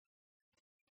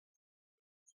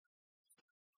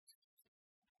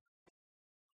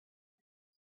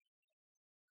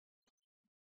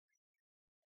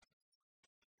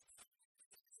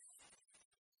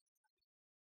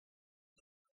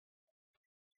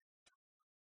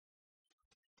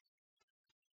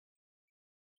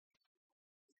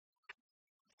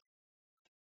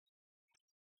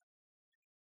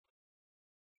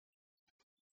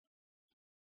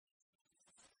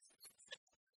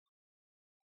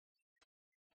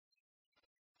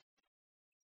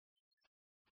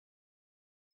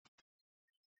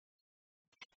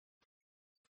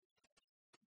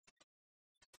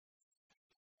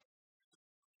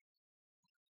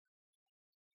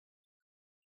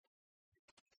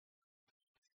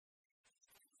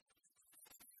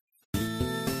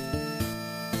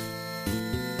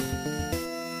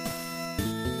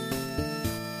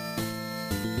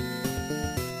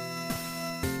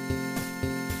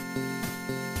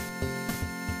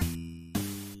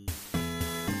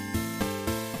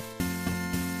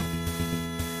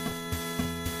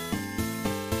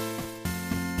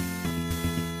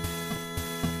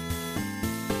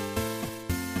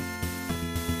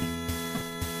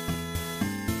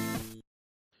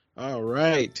All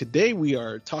right. Today we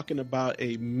are talking about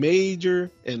a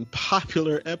major and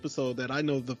popular episode that I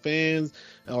know the fans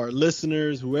or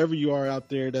listeners, whoever you are out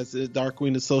there that's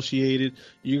Darkwing associated,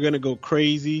 you're going to go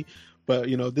crazy. But,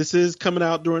 this is coming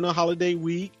out during a holiday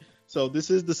week. So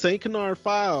this is the St. Canard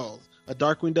Files, a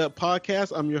Darkwing Duck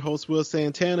podcast. I'm your host, Will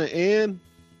Santana, and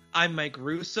I'm Mike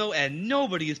Russo, and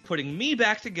nobody is putting me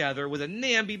back together with a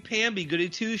namby-pamby goody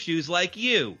two-shoes like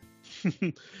you.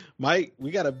 Mike, we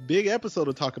got a big episode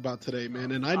to talk about today,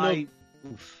 man. And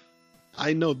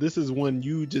I know this is one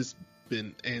you just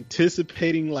been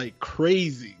anticipating like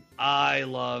crazy. I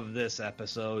love this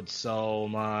episode so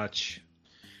much.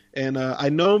 And I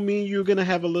know me and you're going to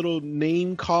have a little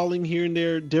name calling here and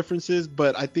there differences,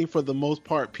 but I think for the most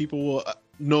part, people will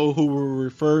know who we're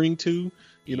referring to,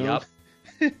 Yep.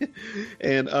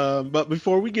 And but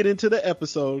before we get into the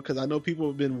episode, because I know people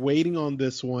have been waiting on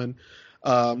this one,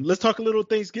 let's talk a little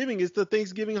Thanksgiving. It's the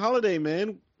Thanksgiving holiday,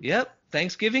 man. Yep.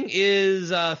 Thanksgiving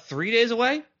is 3 days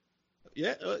away.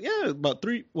 Yeah, about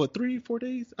 4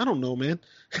 days? I don't know, man.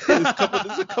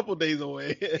 It's a couple days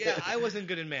away. Yeah, I wasn't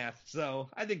good in math, so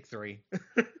I think 3.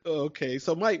 Okay,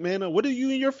 so Mike, man, what do you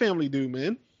and your family do,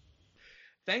 man?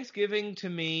 Thanksgiving to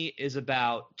me is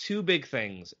about two big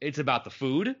things. It's about the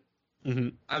food. Mm-hmm.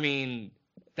 I mean,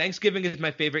 Thanksgiving is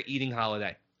my favorite eating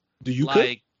holiday. Do you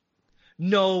cook?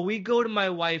 No, we go to my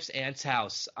wife's aunt's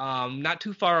house, not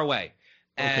too far away.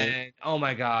 And, oh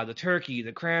my God, the turkey,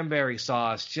 the cranberry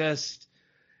sauce, just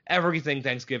everything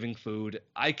Thanksgiving food.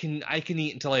 I can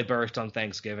eat until I burst on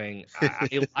Thanksgiving.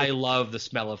 I love the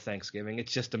smell of Thanksgiving.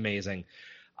 It's just amazing.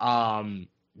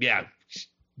 Yeah,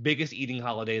 biggest eating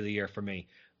holiday of the year for me.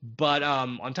 But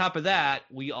on top of that,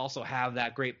 we also have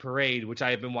that great parade, which I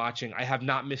have been watching. I have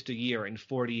not missed a year in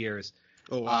 40 years.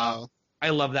 Oh, wow. I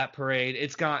love that parade.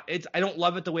 I don't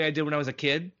love it the way I did when I was a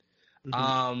kid.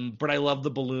 Mm-hmm. But I love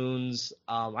the balloons.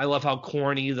 I love how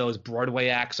corny those Broadway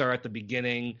acts are at the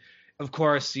beginning. Of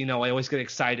course, I always get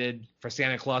excited for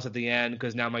Santa Claus at the end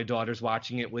because now my daughter's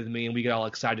watching it with me and we get all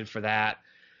excited for that.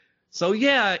 So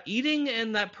yeah, eating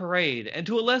and that parade, and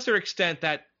to a lesser extent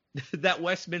that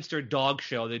Westminster dog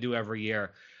show they do every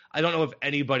year. I don't know if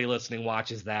anybody listening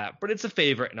watches that, but it's a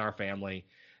favorite in our family.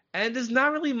 And there's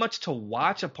not really much to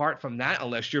watch apart from that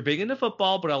unless you're big into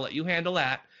football, but I'll let you handle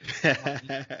that.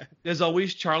 There's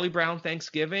always Charlie Brown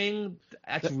Thanksgiving.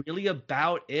 That's really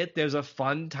about it. There's a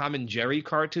fun Tom and Jerry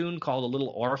cartoon called A Little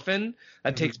Orphan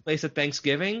that takes place at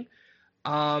Thanksgiving.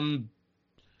 But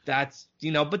that's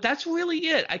really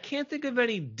it. I can't think of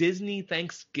any Disney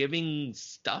Thanksgiving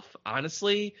stuff,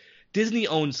 honestly. Disney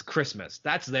owns Christmas.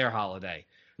 That's their holiday.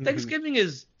 Mm-hmm. Thanksgiving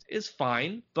is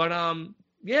fine, but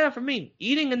yeah, for me,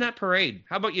 eating in that parade.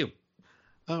 How about you?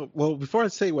 Well, before I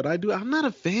say what I do, I'm not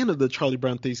a fan of the Charlie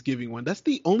Brown Thanksgiving one. That's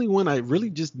the only one I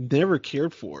really just never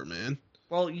cared for, man.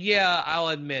 Well, yeah, I'll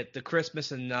admit the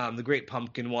Christmas and the Great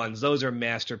Pumpkin ones, those are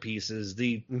masterpieces.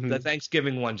 The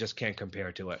Thanksgiving one just can't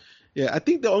compare to it. Yeah, I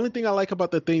think the only thing I like about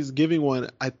the Thanksgiving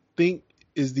one, I think,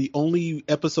 is the only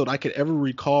episode I could ever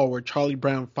recall where Charlie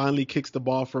Brown finally kicks the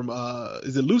ball from,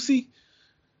 is it Lucy?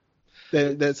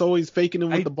 That's always faking him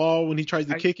with the ball when he tries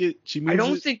to kick it. She moves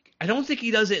I don't think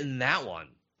he does it in that one.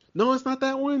 No, it's not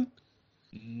that one.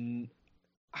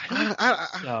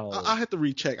 I'll have to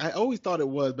recheck. I always thought it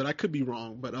was, but I could be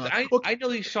wrong. But I know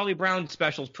these Charlie Brown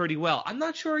specials pretty well. I'm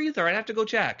not sure either. I'd have to go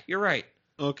check. You're right.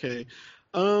 Okay.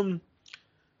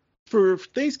 For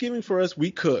Thanksgiving for us,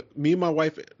 we cook. Me and my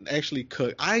wife actually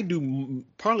cook. I do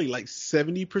probably like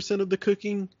 70% of the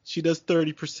cooking. She does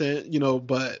 30%,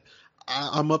 but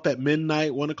I'm up at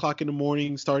midnight, 1 o'clock in the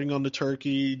morning, starting on the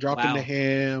turkey, dropping the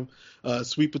ham,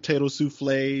 sweet potato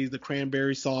souffles, the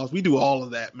cranberry sauce. We do all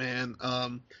of that, man.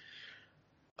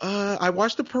 I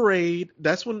watch the parade.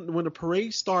 That's when the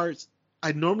parade starts.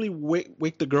 I normally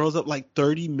wake the girls up like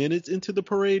 30 minutes into the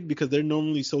parade because they're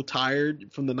normally so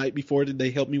tired from the night before that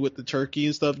they help me with the turkey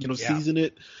and stuff, season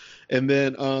it. And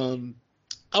then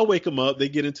I'll wake them up. They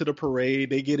get into the parade.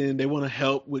 They get in. They want to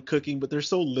help with cooking, but they're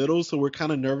so little, so we're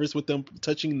kind of nervous with them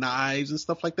touching knives and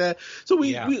stuff like that. So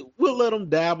we'll let them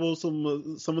dabble some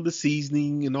of the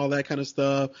seasoning and all that kind of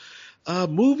stuff.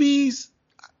 Movies.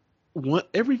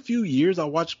 Every few years, I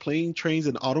watch Plane, Trains,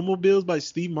 and Automobiles by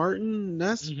Steve Martin.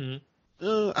 That's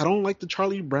I don't like the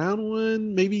Charlie Brown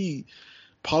one. Maybe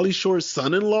Pauly Shore's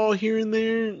Son-in-Law here and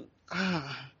there.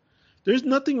 There's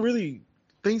nothing really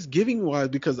Thanksgiving-wise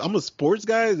because I'm a sports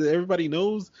guy, as everybody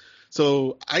knows.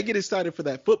 So I get excited for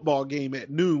that football game at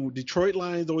noon. Detroit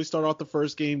Lions always start off the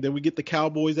first game. Then we get the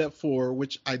Cowboys at 4,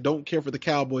 which I don't care for the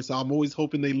Cowboys, so I'm always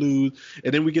hoping they lose.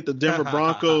 And then we get the Denver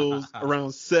Broncos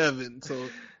around 7. So,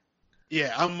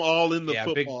 yeah, I'm all in the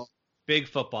football. Big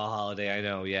football holiday, I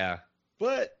know, yeah.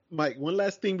 But Mike, one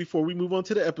last thing before we move on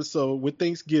to the episode with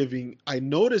Thanksgiving. I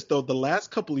noticed though the last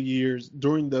couple of years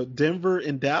during the Denver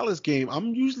and Dallas game,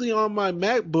 I'm usually on my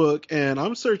MacBook and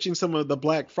I'm searching some of the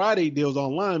Black Friday deals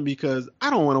online because I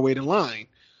don't want to wait in line.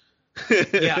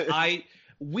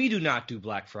 We do not do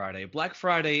Black Friday. Black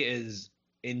Friday is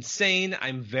insane.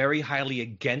 I'm very highly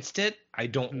against it. I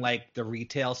don't like the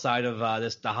retail side of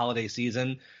the holiday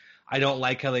season. I don't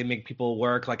like how they make people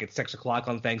work like at 6 o'clock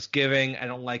on Thanksgiving. I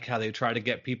don't like how they try to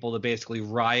get people to basically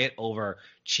riot over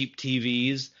cheap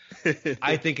TVs.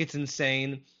 I think it's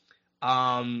insane.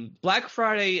 Black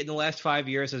Friday in the last 5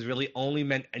 years has really only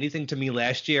meant anything to me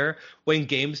last year. When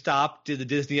GameStop did the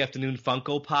Disney Afternoon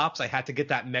Funko Pops, I had to get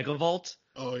that Megavolt.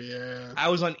 Oh, yeah. I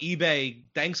was on eBay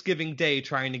Thanksgiving Day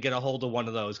trying to get a hold of one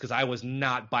of those because I was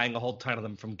not buying a whole ton of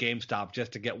them from GameStop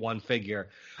just to get one figure.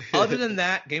 Other than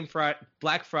that,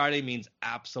 Black Friday means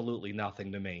absolutely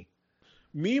nothing to me.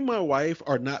 Me and my wife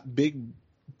are not big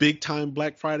time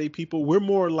Black Friday people. We're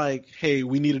more like, hey,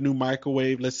 we need a new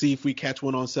microwave. Let's see if we catch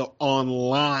one on sale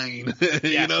online.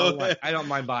 You know? I don't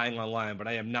mind buying online, but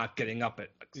I am not getting up at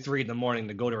 3 a.m.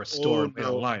 to go to a store and buy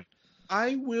online.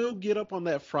 I will get up on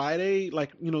that Friday,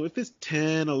 like, if it's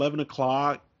 10, 11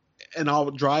 o'clock, and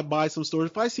I'll drive by some stores.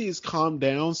 If I see it's calmed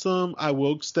down some, I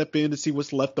will step in to see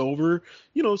what's left over.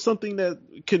 Something that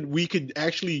we could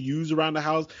actually use around the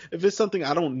house. If it's something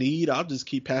I don't need, I'll just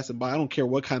keep passing by. I don't care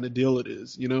what kind of deal it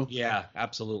is, Yeah,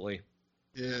 absolutely.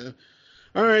 Yeah.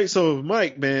 All right, so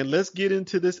Mike, man, let's get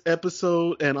into this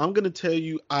episode, and I'm going to tell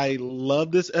you I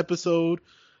love this episode.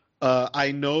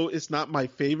 I know it's not my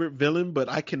favorite villain, but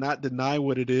I cannot deny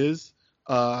what it is.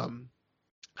 I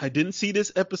didn't see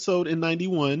this episode in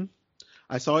 91.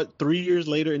 I saw it 3 years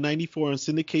later in 94 on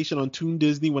syndication on Toon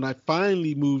Disney when I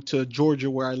finally moved to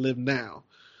Georgia where I live now.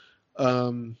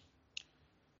 All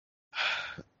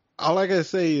I gotta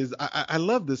say is I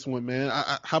love this one, man.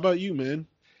 How about you, man?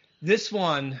 This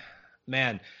one,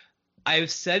 man, I've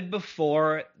said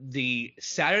before, the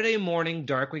Saturday morning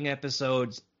Darkwing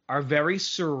episodes are very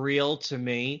surreal to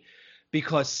me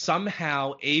because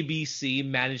somehow ABC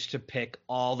managed to pick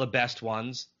all the best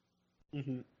ones.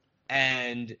 Mm-hmm.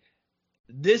 And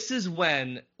this is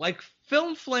when, like,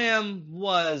 Film Flam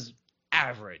was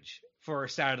average for a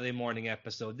Saturday morning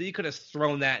episode. You could have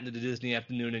thrown that into the Disney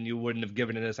Afternoon and you wouldn't have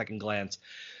given it a second glance.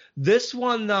 This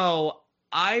one, though,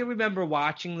 I remember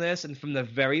watching this, and from the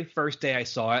very first day I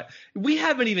saw it, we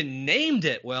haven't even named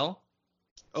it, Will.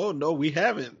 Oh, no, we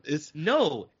haven't. It's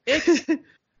Go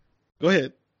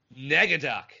ahead.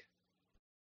 Negaduck.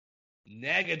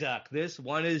 This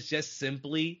one is just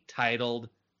simply titled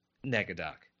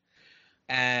Negaduck.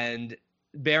 And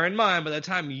bear in mind, by the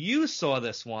time you saw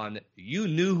this one, you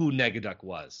knew who Negaduck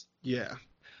was. Yeah.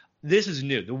 This is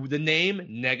new. The name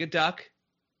Negaduck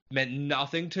meant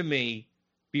nothing to me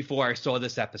before I saw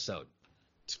this episode.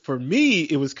 For me,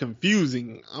 it was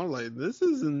confusing. I was like, this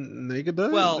isn't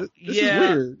Negaduck? Well, this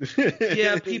is weird.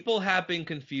 Yeah, people have been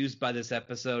confused by this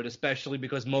episode, especially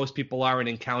because most people aren't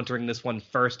encountering this one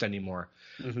first anymore.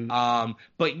 Mm-hmm.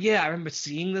 But yeah, I remember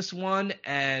seeing this one,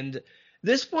 and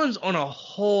this one's on a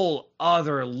whole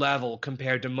other level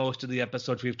compared to most of the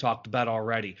episodes we've talked about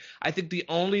already. I think the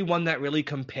only one that really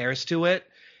compares to it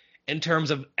in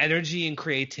terms of energy and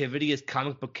creativity is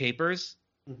Comic Book Capers.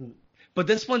 Mm-hmm. But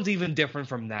this one's even different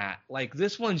from that. Like,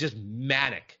 this one's just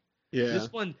manic. Yeah.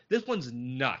 This one's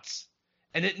nuts.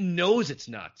 And it knows it's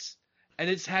nuts. And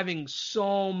it's having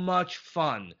so much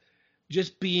fun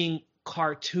just being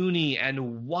cartoony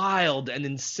and wild and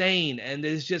insane. And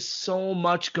there's just so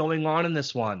much going on in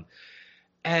this one.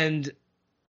 And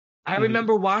I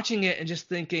remember watching it and just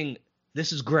thinking,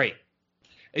 this is great.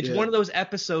 It's one of those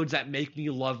episodes that make me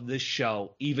love this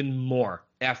show even more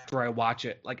after I watch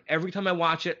it. Like, every time I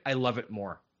watch it, I love it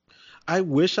more. I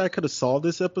wish I could have saw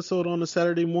this episode on a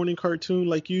Saturday morning cartoon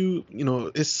like you.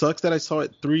 It sucks that I saw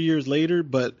it 3 years later,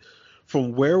 but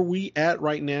from where we at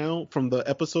right now, from the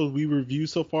episodes we reviewed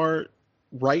so far,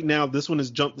 right now, this one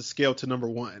has jumped the scale to number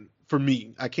one for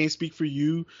me. I can't speak for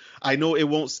you. I know it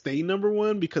won't stay number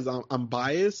one because I'm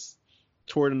biased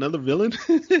toward another villain.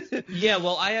 Yeah,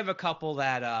 well, I have a couple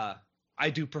that I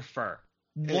do prefer.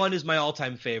 One is my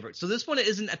all-time favorite. So this one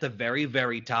isn't at the very,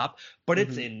 very top, but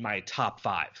it's in my top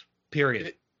 5,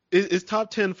 period. It's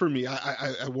top 10 for me.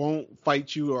 I won't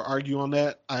fight you or argue on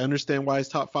that. I understand why it's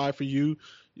top 5 for you.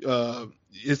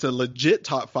 It's a legit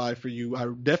top 5 for you. I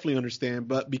definitely understand.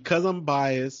 But because I'm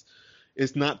biased,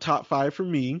 it's not top 5 for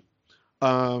me.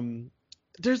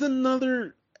 There's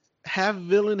another half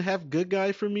villain, half good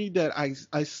guy for me that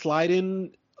I slide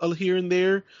in here and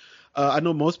there. I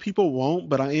know most people won't,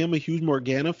 but I am a huge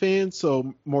Morgana fan.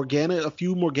 So a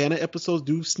few Morgana episodes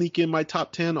do sneak in my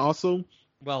top 10 also.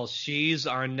 Well, she's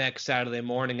our next Saturday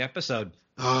morning episode.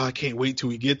 Oh, I can't wait till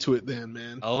we get to it then,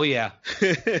 man. Oh yeah.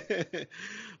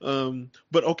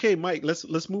 But okay, Mike,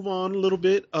 let's move on a little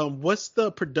bit. What's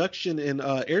the production and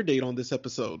air date on this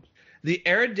episode? The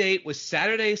air date was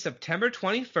Saturday, September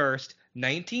 21st,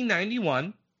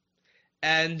 1991.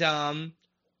 And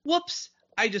whoops,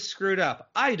 I just screwed up.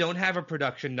 I don't have a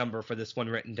production number for this one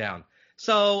written down.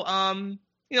 So,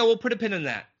 we'll put a pin in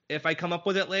that. If I come up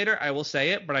with it later, I will say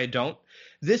it, but I don't.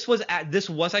 This was,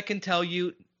 I can tell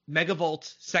you,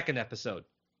 Megavolt second episode,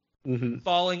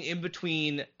 falling in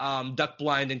between Duck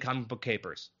Blind and Comic Book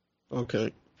Capers.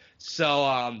 Okay.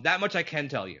 So that much I can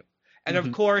tell you. And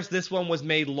of course, this one was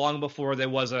made long before there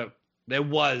was a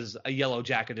yellow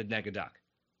jacketed Negaduck.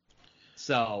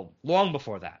 So long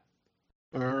before that.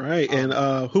 All right. And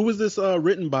who was this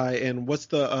written by, and what's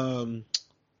the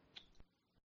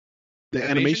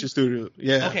animation studio?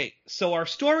 Yeah. Okay. So our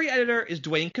story editor is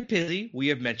Dwayne Capizzi. We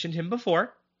have mentioned him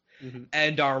before.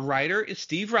 And our writer is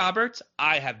Steve Roberts.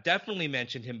 I have definitely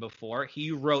mentioned him before. He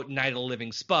wrote Night of the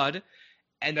Living Spud.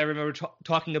 And I remember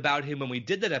talking about him when we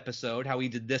did that episode, how he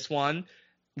did this one,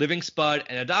 Living Spud,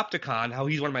 and Adopticon, how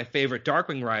he's one of my favorite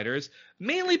Darkwing writers,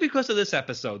 mainly because of this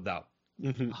episode, though.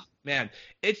 Oh, man,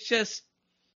 it's just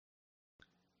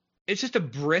a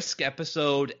brisk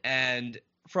episode, and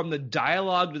from the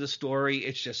dialogue to the story,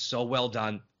 it's just so well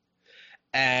done.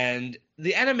 And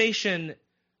the animation...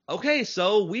 Okay,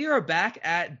 so we are back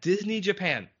at Disney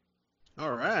Japan.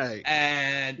 All right.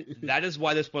 And that is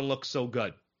why this one looks so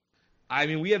good. I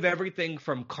mean, we have everything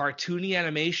from cartoony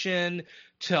animation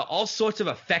to all sorts of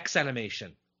effects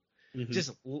animation.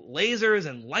 Just lasers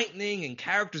and lightning and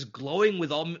characters glowing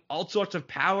with all sorts of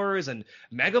powers and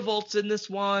megavolts in this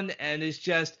one. And it's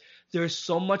just, there's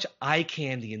so much eye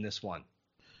candy in this one.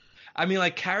 I mean,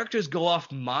 like, characters go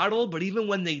off model, but even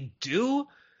when they do...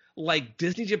 Like,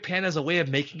 Disney Japan has a way of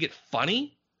making it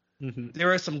funny.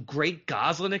 There are some great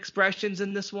Goslin expressions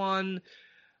in this one.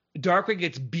 Darkwing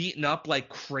gets beaten up like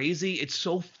crazy. It's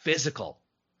so physical.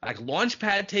 Like,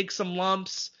 Launchpad takes some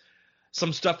lumps.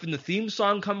 Some stuff in the theme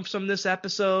song comes from this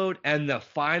episode. And the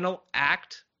final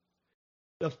act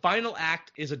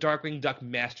is a Darkwing Duck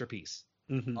masterpiece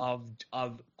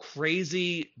of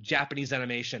crazy Japanese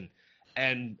animation.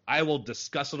 And I will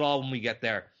discuss it all when we get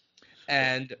there.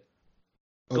 And...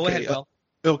 Go ahead, Will.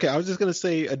 Okay, I was just going to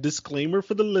say a disclaimer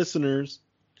for the listeners.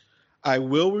 I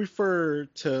will refer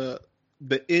to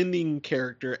the ending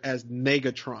character as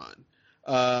Negatron.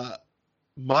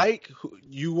 Mike,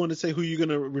 you want to say who you're going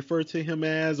to refer to him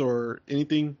as or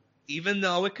anything? Even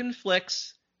though it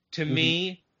conflicts, to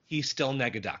me, he's still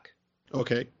Negaduck.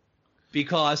 Okay.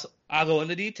 Because I'll go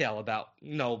into detail about,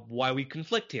 why we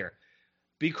conflict here.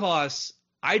 Because...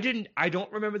 I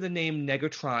don't remember the name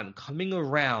Negatron coming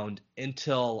around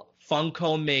until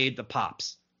Funko made the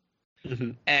Pops.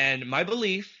 And my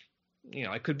belief,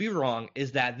 I could be wrong,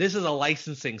 is that this is a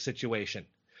licensing situation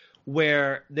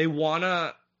where they want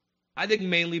to, I think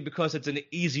mainly because it's an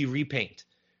easy repaint,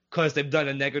 because they've done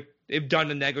a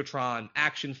Negatron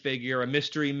action figure, a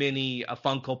mystery mini, a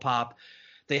Funko Pop.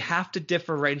 They have to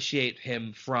differentiate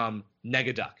him from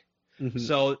Negaduck.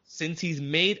 So since he's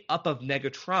made up of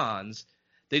Negatrons,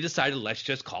 they decided, let's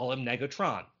just call him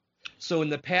Negatron. So in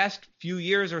the past few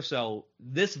years or so,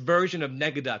 this version of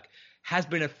Negaduck has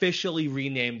been officially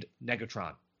renamed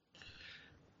Negatron.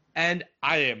 And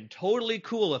I am totally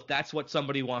cool if that's what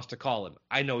somebody wants to call him.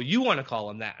 I know you want to call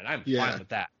him that, and I'm fine with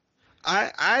that.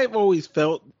 I've always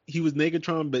felt he was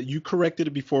Negatron, but you corrected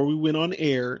it before we went on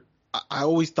air. I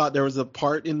always thought there was a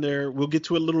part in there, we'll get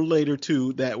to it a little later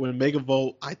too, that when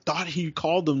Megavolt, I thought he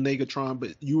called him Negatron, but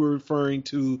you were referring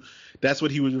to, that's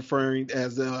what he was referring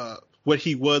as what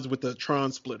he was with the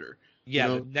tronsplitter. Yeah,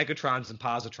 the Negatrons and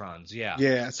Positrons, yeah.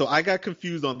 Yeah, so I got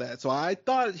confused on that. So I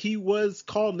thought he was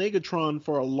called Negatron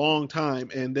for a long time,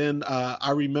 and then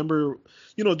I remember,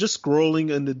 just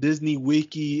scrolling in the Disney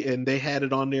Wiki, and they had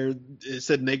it on there, it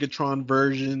said Negatron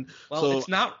version. Well,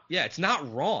 so, it's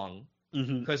not wrong.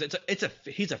 Because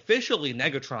he's officially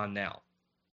Negatron now,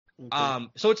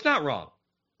 so it's not wrong.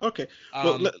 Okay,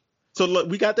 so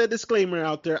we got that disclaimer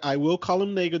out there. I will call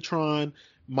him Negatron.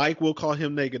 Mike will call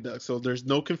him Negaduck. So there's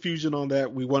no confusion on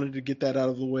that. We wanted to get that out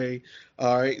of the way.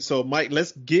 All right, so Mike,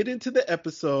 let's get into the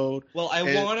episode. Well, I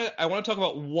want to talk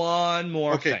about one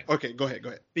more thing. Okay, go ahead.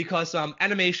 Because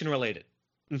animation related.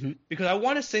 Because I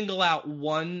want to single out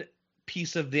one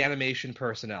piece of the animation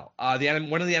personnel,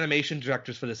 one of the animation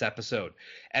directors for this episode,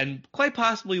 and quite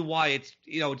possibly why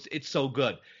it's so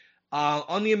good.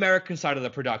 On the American side of the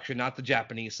production, not the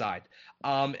Japanese side,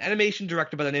 animation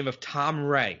director by the name of Tom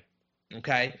Ray.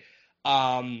 Okay,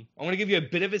 I'm going to give you a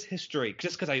bit of his history,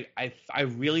 just because I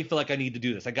really feel like I need to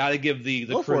do this. I got to give the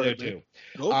Go crew for there it, man. too.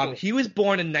 Go for it. He was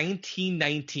born in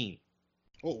 1919,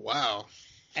 Oh, wow.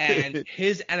 and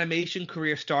his animation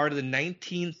career started in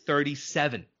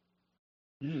 1937.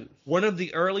 Mm. One of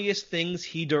the earliest things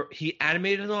he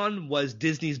animated on was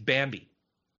Disney's Bambi.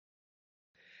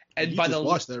 And You by just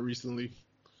watched that recently.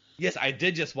 Yes, I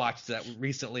did just watch that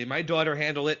recently. My daughter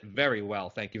handled it very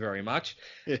well. Thank you very much.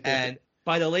 And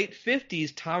by the late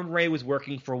 50s, Tom Ray was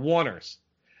working for Warner's,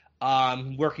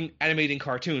 animating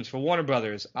cartoons for Warner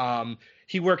Brothers.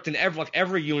 He worked in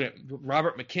every unit.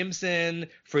 Robert McKimson,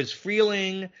 Friz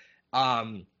Freleng,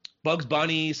 Bugs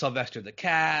Bunny, Sylvester the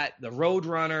Cat, the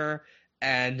Roadrunner,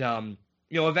 and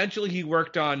eventually he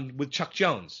worked with Chuck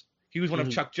Jones. He was one of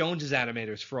Chuck Jones's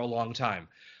animators for a long time,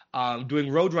 doing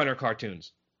Roadrunner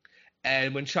cartoons.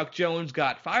 And when Chuck Jones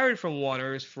got fired from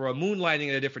Warner's for moonlighting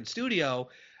at a different studio,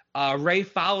 Ray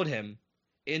followed him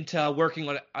into working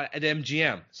at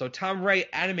MGM. So Tom Ray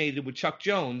animated with Chuck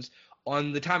Jones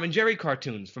on the Tom and Jerry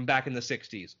cartoons from back in the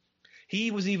 60s.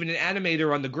 He was even an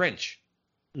animator on The Grinch,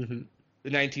 the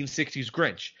 1960s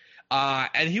Grinch.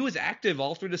 And he was active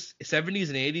all through the 70s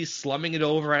and 80s, slumming it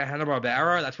over at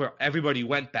Hanna-Barbera. That's where everybody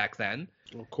went back then.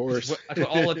 Of course.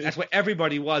 That's what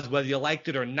everybody was, whether you liked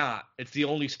it or not. It's the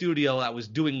only studio that was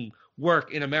doing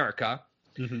work in America.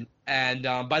 And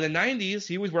by the 90s,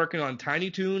 he was working on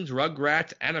Tiny Toons,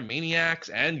 Rugrats, Animaniacs,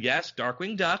 and yes,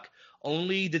 Darkwing Duck.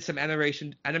 Only did some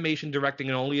animation directing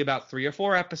in only about 3 or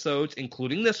 4 episodes,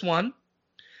 including this one,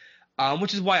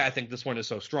 which is why I think this one is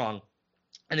so strong.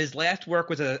 And his last work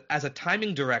was as a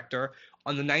timing director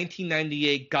on the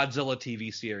 1998 Godzilla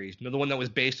TV series. You know, the one that was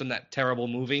based on that terrible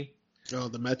movie? Oh,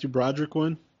 the Matthew Broderick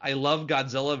one? I love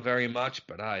Godzilla very much,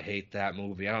 but I hate that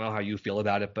movie. I don't know how you feel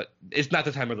about it, but it's not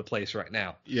the time or the place right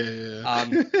now. Yeah.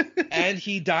 And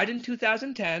he died in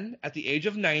 2010 at the age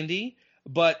of 90.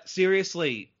 But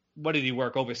seriously, what did he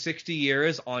work? Over 60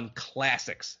 years on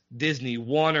classics. Disney,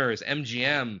 Warner's,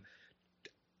 MGM.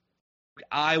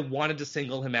 I wanted to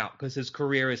single him out because his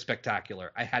career is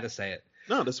spectacular. I had to say it.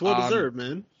 No, that's well deserved,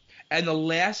 man. And the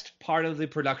last part of the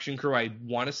production crew I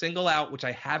want to single out, which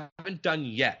I haven't done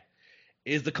yet,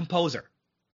 is the composer,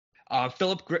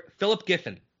 Philip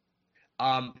Giffen.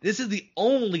 This is the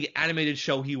only animated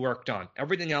show he worked on.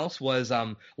 Everything else was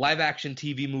live-action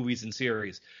TV movies and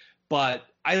series. But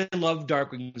I love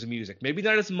Darkwing's music. Maybe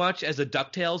not as much as the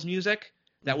DuckTales music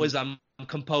that was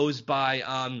composed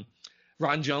by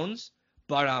Ron Jones.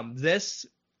 But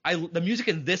the music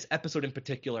in this episode in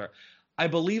particular, I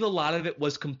believe a lot of it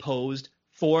was composed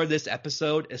for this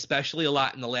episode, especially a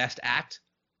lot in the last act,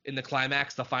 in the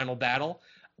climax, the final battle.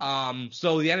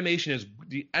 So the animation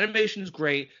is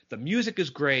great. The music is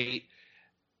great.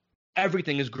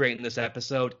 Everything is great in this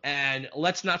episode. And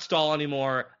let's not stall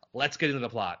anymore. Let's get into the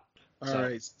plot. All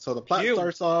right. So the plot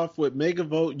starts off with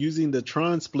Megavolt using the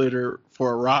tronsplitter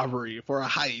for a robbery, for a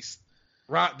heist.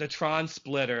 The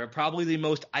tronsplitter, probably the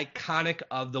most iconic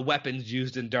of the weapons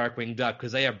used in Darkwing Duck,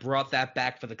 because they have brought that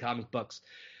back for the comic books.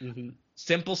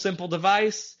 Simple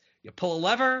device. You pull a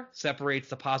lever, separates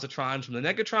the positrons from the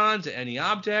negatrons at any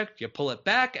object. You pull it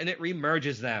back, and it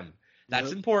remerges them.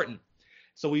 That's important.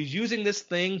 So he's using this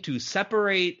thing to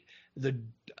separate the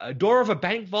door of a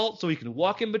bank vault so he can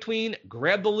walk in between,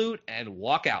 grab the loot, and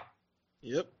walk out.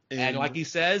 Yep. And like he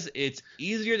says, it's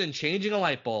easier than changing a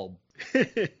light bulb.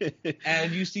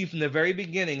 And you see from the very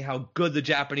beginning how good the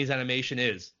Japanese animation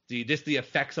is. Just the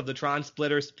effects of the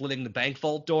tronsplitter splitting the bank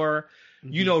vault door.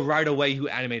 You know right away who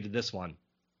animated this one.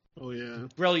 Oh, yeah.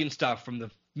 Brilliant stuff from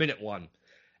the minute one.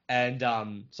 And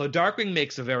so Darkwing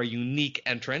makes a very unique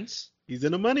entrance. He's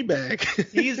in a money bag.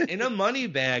 He's in a money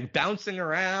bag, bouncing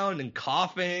around and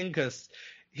coughing because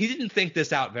he didn't think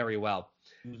this out very well.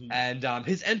 And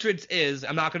his entrance is,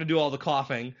 I'm not going to do all the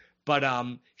coughing, but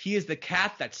he is the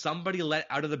cat that somebody let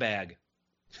out of the bag.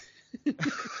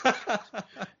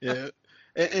 Yeah.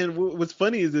 And what's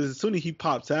funny is as soon as he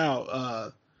pops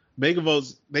out,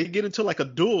 Megavolts, they get into like a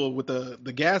duel with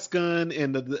the gas gun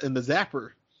and the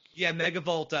zapper. Yeah,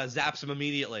 Megavolt zaps him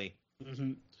immediately.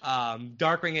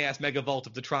 Darkwing asked Megavolt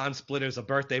if the tronsplitter's a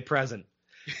birthday present.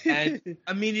 And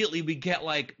immediately we get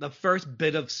like the first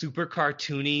bit of super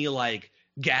cartoony like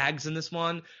gags in this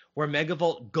one where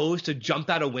Megavolt goes to jump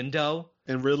out a window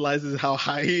and realizes how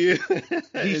high he is.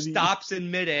 He stops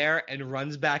in midair and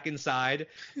runs back inside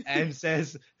and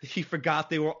says he forgot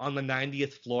they were on the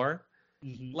 90th floor.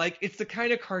 Like, it's the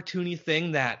kind of cartoony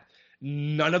thing that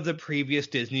none of the previous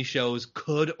Disney shows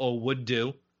could or would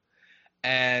do.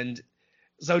 And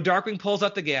so Darkwing pulls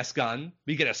out the gas gun.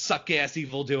 We get a suck gas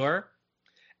evildoer.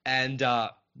 And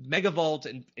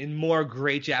Megavolt in more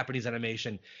great Japanese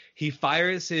animation. He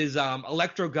fires his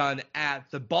electro gun at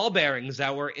the ball bearings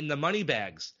that were in the money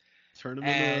bags. Turn them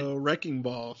into a wrecking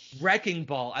ball. Wrecking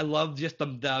ball. I love just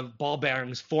the ball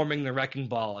bearings forming the wrecking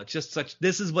ball. It's just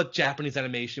this is what Japanese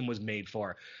animation was made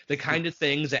for. The kind of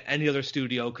things that any other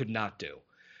studio could not do.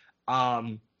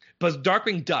 But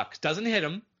Darkwing ducks, doesn't hit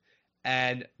him,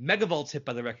 and Megavolt's hit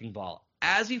by the wrecking ball.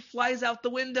 As he flies out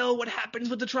the window, what happens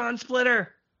with the tronsplitter?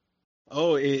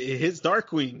 Oh, it hits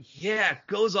Darkwing. Yeah,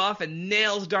 goes off and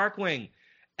nails Darkwing.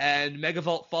 And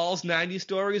Megavolt falls 90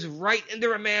 stories right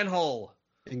into a manhole.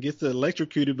 And gets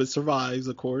electrocuted, but survives,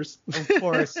 of course. Of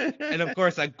course. And, of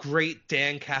course, a great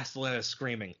Dan Castellaneta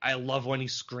screaming. I love when he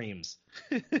screams.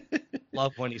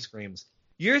 Love when he screams.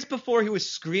 Years before he was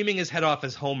screaming his head off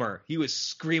as Homer, he was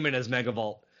screaming as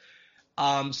Megavolt.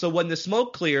 So when the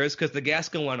smoke clears, because the gas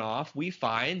gun went off, we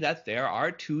find that there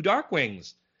are 2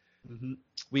 Darkwings. Mm-hmm.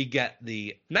 We get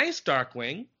the nice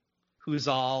Darkwing, who's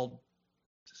all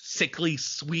sickly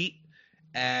sweet.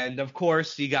 And, of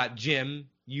course, you got Jim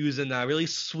using a really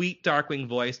sweet Darkwing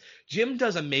voice. Jim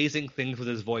does amazing things with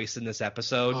his voice in this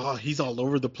episode. Oh, he's all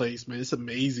over the place, man. It's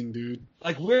amazing, dude.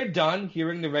 Like, we're done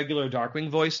hearing the regular Darkwing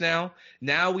voice now.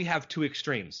 Now we have 2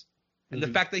 extremes. And the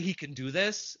fact that he can do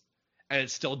this, and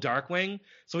it's still Darkwing.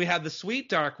 So we have the sweet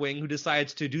Darkwing who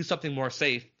decides to do something more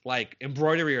safe, like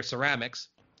embroidery or ceramics.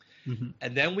 Mm-hmm.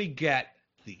 And then we get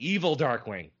the evil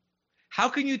Darkwing. How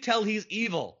can you tell he's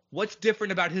evil? What's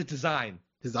different about his design?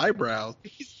 His eyebrows.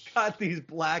 He's got these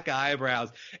black eyebrows.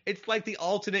 It's like the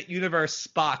alternate universe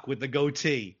Spock with the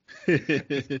goatee.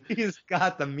 He's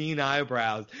got the mean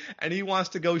eyebrows. And he wants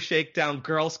to go shake down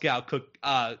Girl Scouts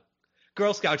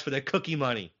for their cookie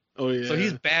money. Oh, yeah. So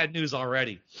he's bad news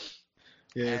already.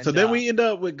 Yeah, and, so then we end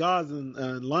up with Gauze and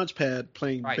Launchpad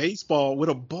playing baseball with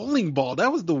a bowling ball.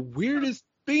 That was the weirdest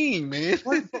thing, man.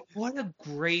 What a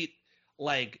great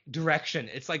direction.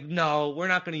 It's like, no, we're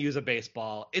not going to use a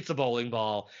baseball. It's a bowling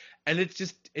ball. And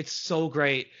it's so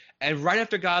great. And right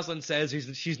after Goslin says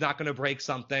she's not going to break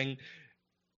something,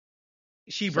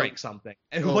 she breaks something.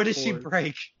 And what does she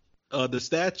break? The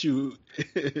statue.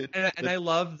 and I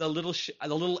love the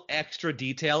little extra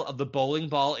detail of the bowling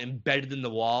ball embedded in the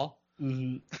wall.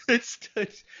 Mm-hmm.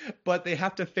 But they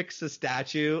have to fix the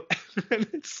statue, and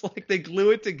it's like they glue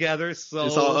it together it's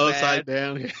all upside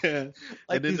down. Yeah,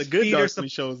 and then the good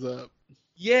Darkwing shows up.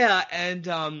 Yeah,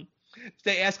 and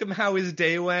they ask him how his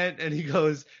day went, and he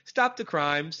goes, "Stop the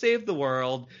crime, save the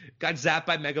world, got zapped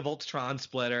by Megavolt's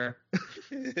tronsplitter."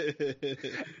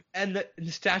 And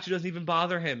the statue doesn't even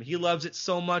bother him. He loves it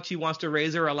so much he wants to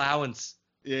raise her allowance.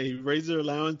 Yeah, he raised her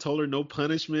allowance, told her no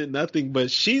punishment, nothing,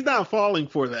 but she's not falling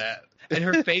for that. And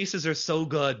her faces are so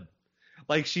good.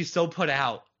 Like, she's so put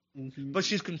out. Mm-hmm. But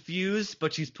she's confused,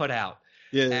 but she's put out.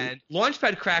 Yeah. And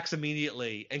Launchpad cracks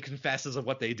immediately and confesses of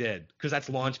what they did, because that's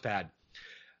Launchpad.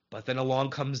 But then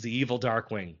along comes the evil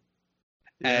Darkwing.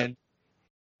 Yeah. And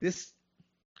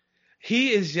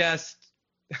he is just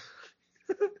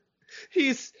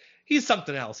he's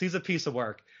something else. He's a piece of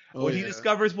work. When he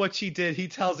discovers what she did, he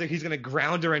tells her he's going to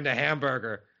ground her into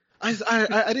hamburger.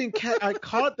 I didn't I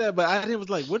caught that, but I was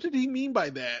like, what did he mean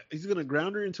by that? He's going to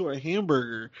ground her into a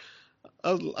hamburger.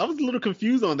 I was a little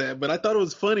confused on that, but I thought it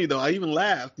was funny though. I even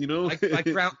laughed,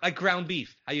 like ground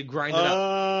beef, how you grind it up.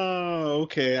 Oh,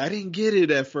 okay. I didn't get it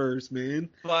at first, man.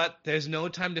 But there's no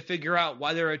time to figure out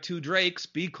why there are 2 Drakes,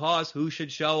 because who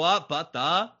should show up but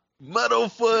the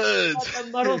Muddlefoot. Oh,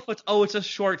 the Muddlefoot. Oh, it's a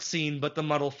short scene, but the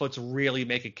Muddlefoots really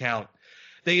make it count.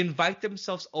 They invite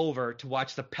themselves over to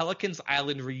watch the Pelicans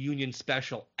Island reunion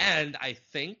special, and I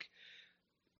think,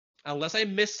 unless I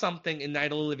missed something in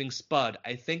Night of the Living Spud,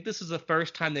 I think this is the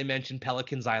first time they mention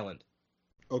Pelicans Island.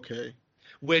 Okay.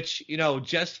 Which,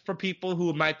 just for people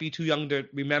who might be too young to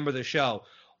remember the show,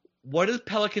 what is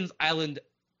Pelicans Island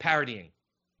parodying?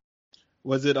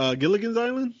 Was it Gilligan's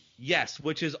Island? Yes,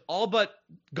 which is all but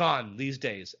gone these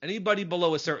days. Anybody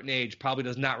below a certain age probably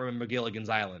does not remember Gilligan's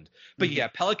Island. But yeah,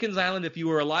 Pelican's Island, if you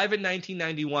were alive in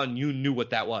 1991, you knew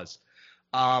what that was.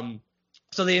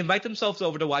 So they invite themselves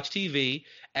over to watch TV.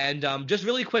 And just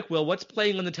really quick, Will, what's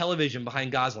playing on the television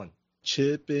behind Goslin?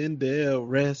 Chip and Dale,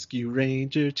 Rescue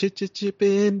Ranger, Chip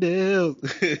and Dale.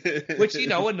 Which,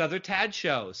 another Tad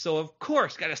show. So, of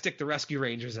course, got to stick the Rescue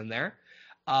Rangers in there.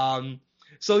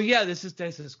 So yeah, this is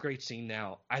this great scene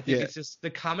now. I think it's just the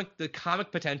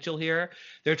comic potential here.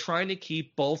 They're trying to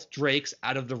keep both Drakes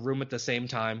out of the room at the same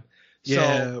time.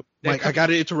 Yeah, so Mike, I got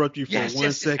to interrupt you for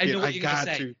 1 second. I got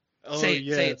to. Oh, say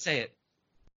it.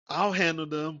 I'll handle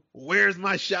them. Where's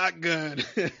my shotgun?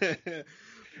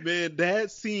 Man,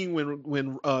 that scene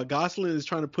when Gosling is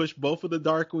trying to push both of the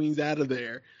Darkwings out of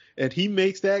there, and he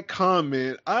makes that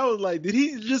comment, I was like, did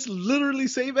he just literally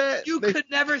say that? You could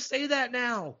never say that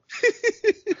now.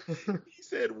 He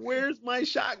said, "Where's my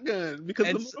shotgun?"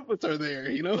 Because the Muppets are there,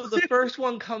 you know. So the first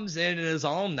one comes in and is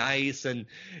all nice, and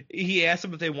he asks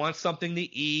them if they want something to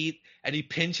eat, and he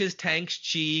pinches Tank's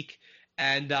cheek.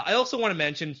 And I also want to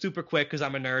mention, super quick, because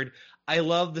I'm a nerd, I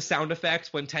love the sound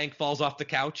effects when Tank falls off the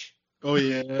couch. Oh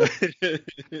yeah.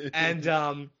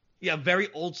 And yeah,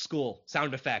 very old school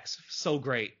sound effects, so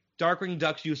great. Darkwing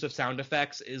Duck's use of sound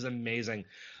effects is amazing.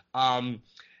 So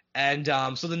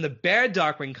then the bad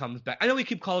Darkwing comes back. I know we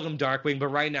keep calling him Darkwing, but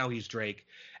right now he's Drake.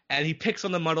 And he picks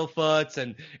on the Muddlefoots,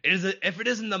 and if it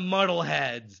isn't the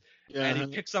Muddleheads. Yeah. And he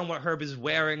picks on what Herb is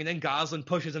wearing, and then Goslin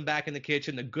pushes him back in the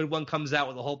kitchen. The good one comes out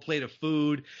with a whole plate of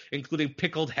food, including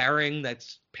pickled herring,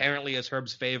 that's apparently is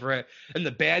Herb's favorite. And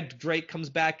the bad Drake comes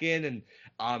back in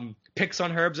and picks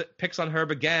on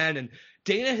Herb again. And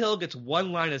Dana Hill gets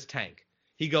one line as Tank.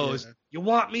 He goes, "You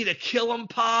want me to kill him,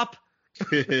 Pop?"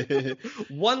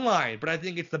 One line, but I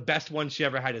think it's the best one she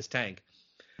ever had as Tank.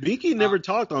 Binky never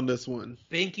talked on this one.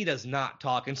 Binky does not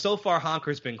talk, and so far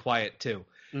Honker's been quiet too.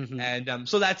 Mm-hmm. And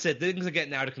so that's it. Things are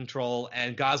getting out of control,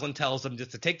 and Goslin tells them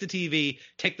just to take the TV,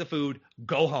 take the food,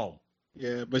 go home.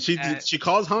 Yeah, but she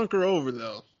calls Honker over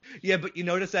though. Yeah, but you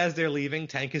notice as they're leaving,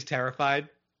 Tank is terrified.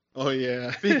 Oh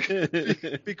yeah,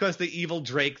 because the evil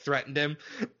Drake threatened him.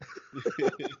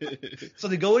 So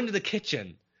they go into the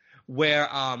kitchen, where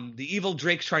the evil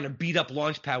Drake's trying to beat up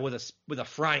Launchpad with a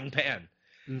frying pan.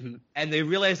 Mm-hmm. And they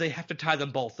realize they have to tie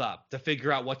them both up to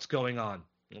figure out what's going on.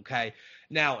 Okay.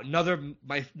 Now,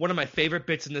 one of my favorite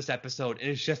bits in this episode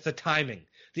is just the timing.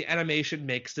 The animation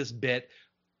makes this bit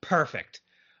perfect.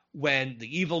 When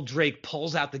the evil Drake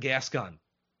pulls out the gas gun,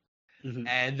 mm-hmm.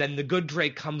 and then the good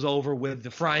Drake comes over with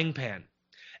the frying pan,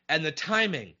 and the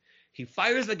timing, he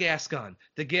fires the gas gun,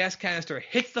 the gas canister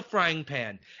hits the frying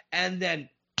pan, and then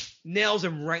nails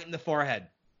him right in the forehead.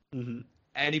 Mm-hmm.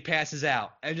 And he passes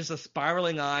out. And just the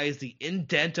spiraling eyes, the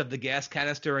indent of the gas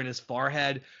canister in his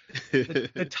forehead.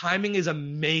 The timing is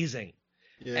amazing.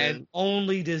 Yeah. And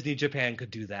only Disney Japan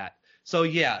could do that. So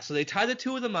yeah, so they tie the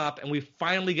two of them up, and we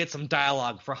finally get some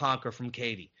dialogue for Honker from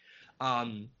Katie.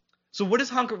 So what does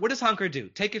Honker do?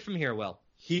 Take it from here, Will.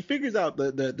 He figures out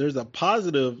that there's a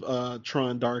positive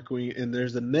Tron Darkwing and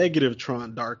there's a negative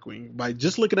Tron Darkwing by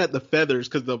just looking at the feathers,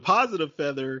 because the positive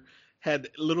feather had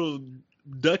little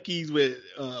duckies with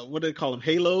what do they call them,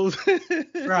 halos?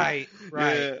 Right.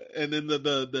 Yeah. And then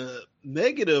the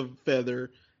negative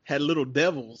feather had little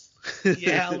devils.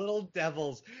 Yeah, little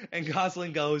devils. And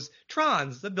Goslin goes,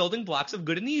 "Trons, the building blocks of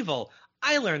good and evil.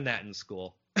 I learned that in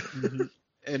school." Mm-hmm.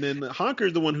 And then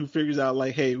Honker's the one who figures out,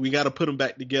 like, hey, we got to put them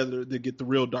back together to get the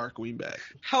real Darkwing back.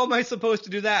 How am I supposed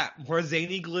to do that? More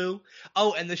zany glue?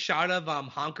 Oh, and the shot of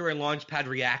Honker and Launchpad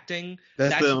reacting.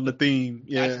 That's on the theme.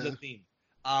 Yeah. That's the theme.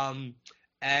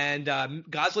 And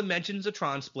Goslin mentions a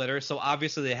tronsplitter, so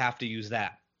obviously they have to use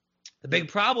that. The big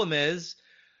problem is,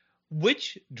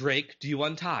 which Drake do you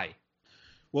untie?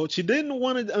 Well, she didn't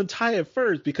want to untie it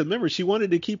first because, remember, she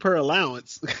wanted to keep her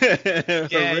allowance.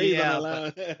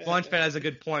 Allowance. Launchpad has a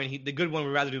good point. The good one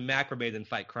would rather do macrame than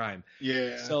fight crime.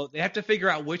 Yeah. So they have to figure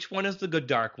out which one is the good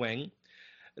Darkwing.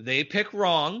 They pick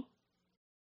wrong,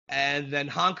 and then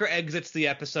Honker exits the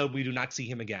episode. We do not see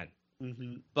him again.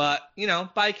 Mm-hmm. But,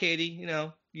 bye, Katie.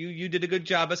 You did a good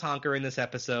job as Honker in this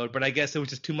episode, but I guess there was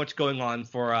just too much going on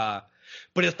for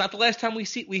but it's not the last time we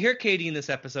hear Katie in this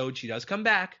episode. She does come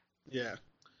back. Yeah.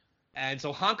 And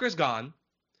so Honker's gone,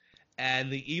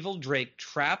 and the evil Drake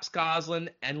traps Goslin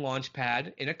and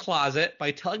Launchpad in a closet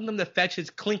by telling them to fetch his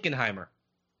Klinkenheimer.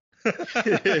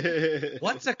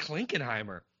 What's a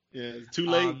Klinkenheimer? Yeah, it's too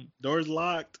late. Door's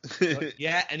locked.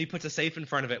 Yeah, and he puts a safe in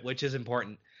front of it, which is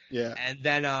important. Yeah. And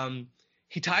then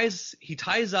he ties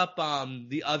up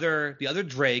the other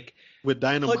Drake with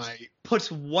dynamite. Puts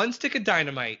one stick of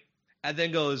dynamite, and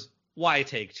then goes, "Why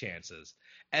take chances?"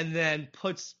 And then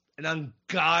puts an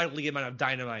ungodly amount of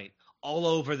dynamite all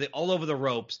over the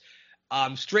ropes,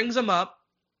 strings him up,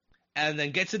 and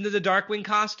then gets into the Darkwing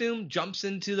costume, jumps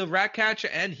into the Ratcatcher,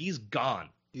 and he's gone.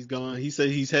 He's gone. He said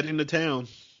he's heading to town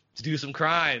to do some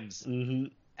crimes. Mm-hmm.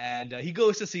 And he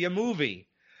goes to see a movie.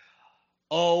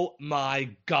 Oh my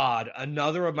God.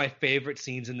 Another of my favorite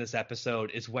scenes in this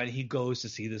episode is when he goes to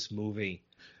see this movie.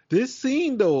 This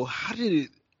scene, though, how did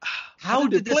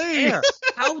this air?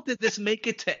 How did this make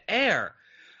it to air?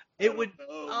 It would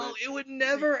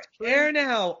never air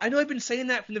now. I know I've been saying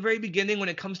that from the very beginning when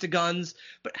it comes to guns,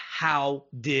 but how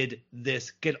did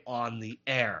this get on the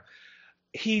air?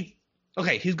 He's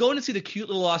going to see the Cute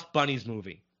Little Lost Bunnies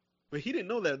movie. But he didn't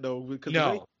know that though, because the way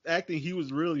he No. was acting, he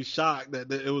was really shocked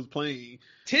that it was playing.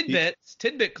 Tidbit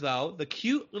though, the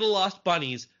cute little lost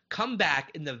bunnies come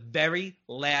back in the very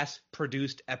last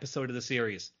produced episode of the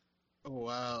series. Oh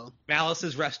wow.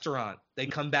 Malice's Restaurant. They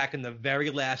come back in the very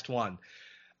last one.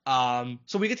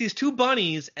 So we get these two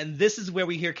bunnies, and this is where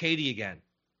we hear Katie again.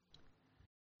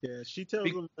 Yeah, she tells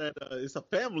him that it's a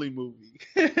family movie.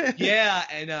 Yeah,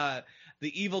 and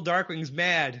the evil Darkwing's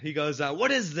mad. He goes,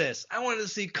 "What is this? I want to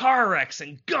see car wrecks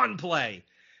and gunplay."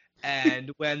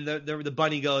 And when the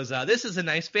bunny goes, "This is a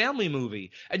nice family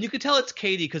movie," and you can tell it's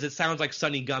Katie because it sounds like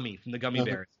Sonny Gummy from the Gummy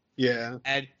Bears. Yeah.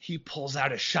 And he pulls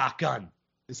out a shotgun.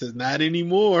 It says, "Not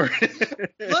anymore."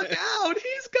 Look out!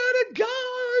 He's got a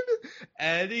gun,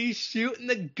 and he's shooting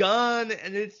the gun,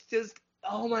 and it's just,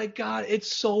 oh my god,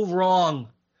 it's so wrong.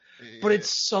 But it's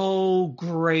so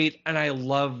great, and I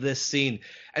love this scene.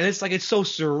 And it's like, it's so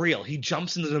surreal. He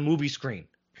jumps into the movie screen.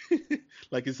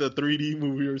 Like it's a 3D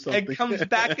movie or something. And comes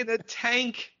back in a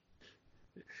tank.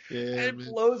 Yeah, and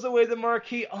blows away the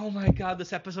marquee. Oh my god,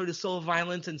 this episode is so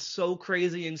violent and so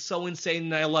crazy and so insane,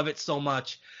 and I love it so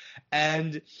much.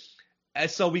 And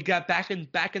so we got back in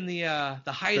the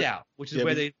hideout, which is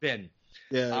where they've been.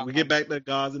 Yeah, we get back to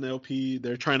Gauze and LP.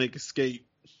 They're trying to escape.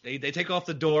 They take off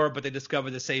the door, but they discover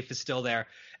the safe is still there.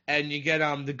 And you get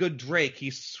the good Drake.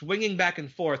 He's swinging back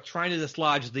and forth, trying to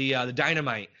dislodge the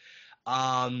dynamite,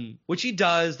 which he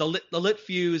does. The lit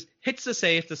fuse hits the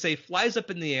safe. The safe flies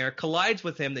up in the air, collides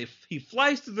with him. He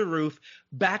flies through the roof,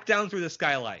 back down through the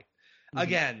skylight. Mm-hmm.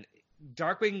 Again,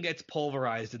 Darkwing gets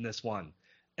pulverized in this one,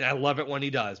 and I love it when he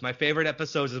does. My favorite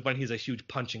episodes is when he's a huge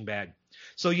punching bag.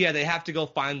 So yeah, they have to go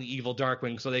find the evil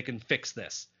Darkwing so they can fix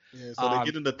this. Yeah, so they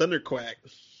get in the thunderquack.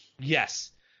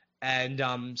 Yes.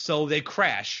 And so they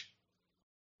crash,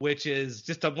 which is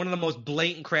just one of the most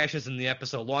blatant crashes in the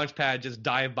episode. Launchpad just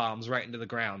dive bombs right into the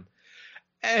ground.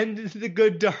 And the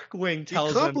good Darkwing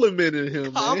tells complimented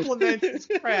him. Compliment his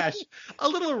crash. A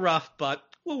little rough, but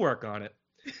we'll work on it.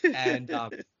 And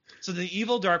so the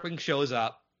evil Darkwing shows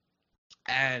up,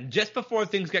 and just before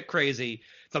things get crazy,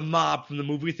 the mob from the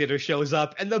movie theater shows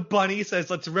up, and the bunny says,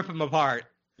 "Let's rip him apart."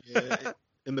 Yeah.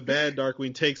 And the bad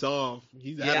Darkwing takes off.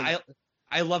 He's out of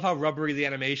I love how rubbery the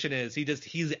animation is.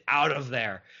 He's out of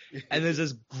there. And there's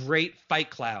this great fight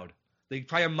cloud. The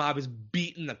entire mob is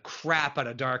beating the crap out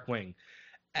of Darkwing.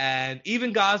 And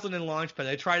even Goslin and Launchpad,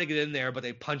 they try to get in there, but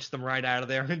they punch them right out of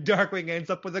there. And Darkwing ends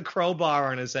up with a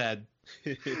crowbar on his head.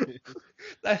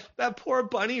 that poor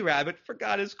bunny rabbit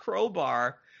forgot his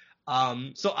crowbar.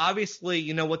 So obviously,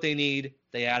 you know what they need?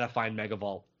 They gotta find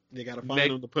Megavolt. They gotta find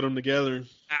them to put them together.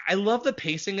 I love the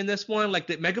pacing in this one. Like,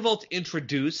 the Megavolt's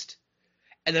introduced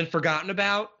and then forgotten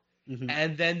about,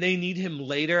 and then they need him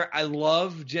later. I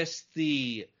love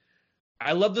the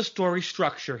story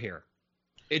structure here.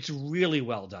 It's really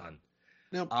well done.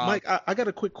 Now, Mike, I got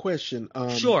a quick question.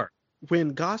 Sure.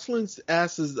 When Gosling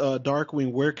asks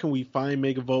Darkwing, where can we find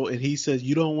Megavolt, and he says,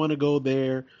 you don't want to go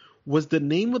there, was the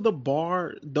name of the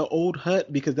bar the Old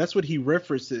Hut? Because that's what he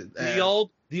references as.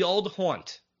 The Old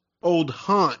Haunt. Old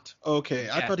Haunt. Okay.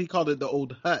 Yeah. I thought he called it the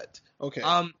Old Hut. Okay.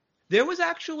 There was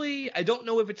actually, I don't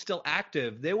know if it's still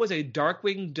active, there was a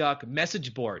Darkwing Duck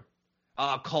message board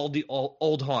called the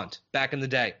Old Haunt back in the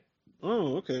day.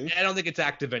 Oh, okay. I don't think it's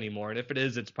active anymore, and if it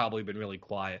is, it's probably been really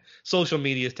quiet. Social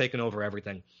media has taken over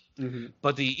everything. Mm-hmm.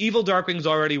 But the evil Darkwing's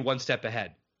already one step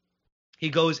ahead. He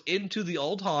goes into the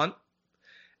Old Haunt,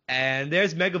 and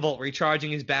there's Megavolt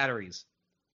recharging his batteries.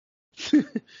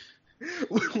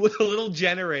 With a little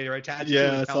generator attached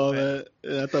to his helmet. Yeah,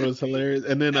 I saw that. I thought it was hilarious.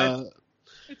 And then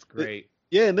it's great.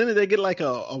 And then they get like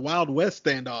a Wild West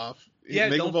standoff. Yeah,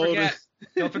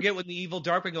 don't forget when the evil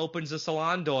Darkwing opens the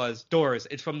salon doors.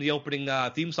 It's from the opening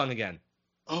theme song again.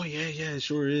 Oh yeah, it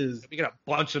sure is. We got a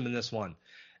bunch of them in this one.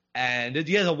 And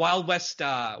the Wild West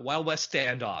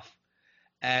standoff.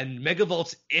 And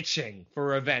Megavolt's itching for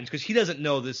revenge because he doesn't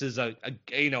know this is a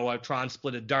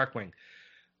tronsplitted Darkwing.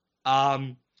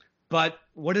 But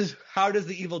how does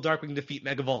the evil Darkwing defeat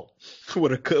Megavolt?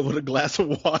 with a glass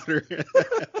of water.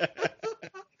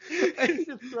 he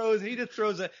just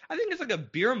throws I think it's like a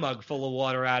beer mug full of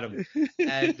water at him.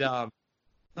 And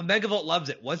Megavolt loves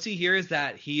it. Once he hears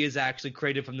that he is actually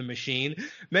created from the machine,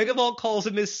 Megavolt calls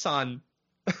him his son.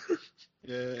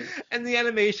 Yeah. And the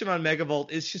animation on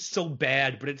Megavolt is just so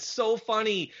bad, but it's so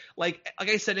funny. Like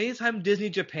I said, anytime Disney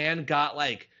Japan got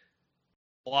like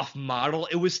off model,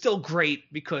 it was still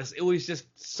great because it was just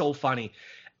so funny.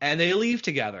 And they leave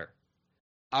together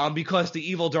because the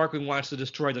evil Darkwing wants to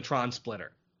destroy the tronsplitter.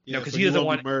 Because he doesn't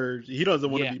want merged. He doesn't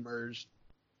want to be merged.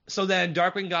 So then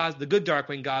the good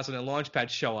Darkwing, Goslin, and Launchpad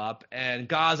show up, and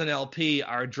Gauze and LP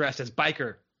are dressed as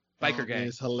biker biker gang.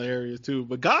 It's hilarious too.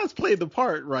 But Goz played the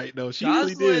part right though. She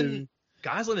really did.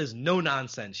 Goslin is no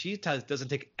nonsense. She doesn't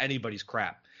take anybody's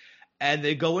crap. And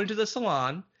they go into the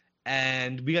salon,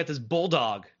 and we got this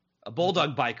bulldog, a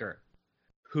bulldog biker,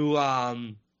 who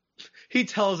he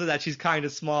tells her that she's kind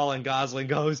of small, and Gosling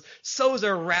goes, "So's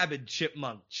a rabid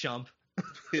chipmunk, chump."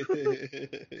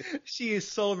 She is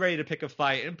so ready to pick a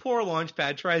fight, and poor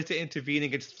Launchpad tries to intervene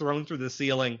and gets thrown through the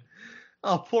ceiling.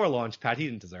 Oh, poor Launchpad. He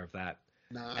didn't deserve that.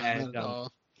 Nah, And, not at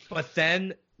all. But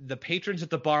then the patrons at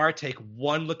the bar take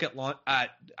one look at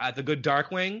the good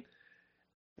Darkwing.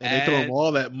 And they throw him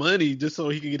all that money just so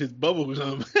he can get his bubble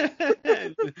gum.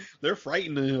 They're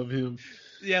frightened of him.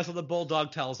 Yeah, so the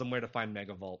bulldog tells them where to find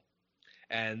Megavolt.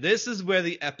 And this is where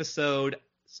the episode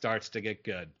starts to get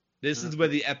good. This is where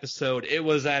the episode, it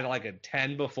was at like a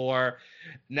 10 before,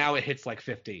 now it hits like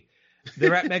 50.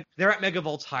 They're at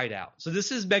Megavolt's hideout. So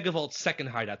this is Megavolt's second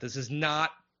hideout. This is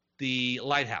not the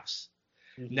lighthouse.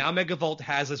 Mm-hmm. Now Megavolt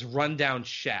has this rundown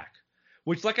shack,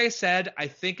 which, like I said, I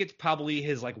think it's probably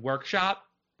his like workshop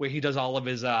where he does all of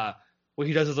his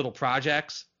little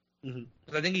projects.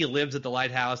 Mm-hmm. I think he lives at the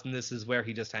lighthouse, and this is where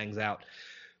he just hangs out.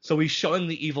 So he's showing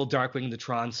the evil Darkwing the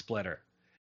tronsplitter.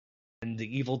 And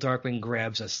the evil Darkwing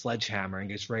grabs a sledgehammer and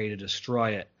gets ready to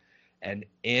destroy it. And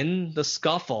in the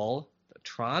scuffle, the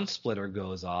tronsplitter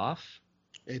goes off.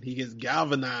 And he gets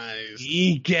galvanized.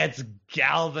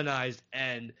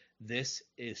 And this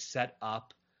is set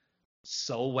up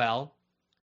so well.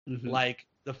 Mm-hmm. Like,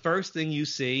 the first thing you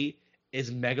see is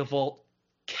Megavolt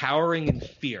cowering in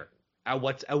fear at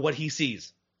what he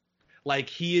sees. Like,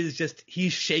 he's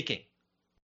shaking.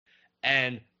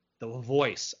 And the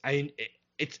voice,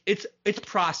 it's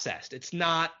processed. It's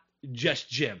not just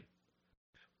Jim,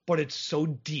 but it's so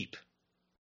deep.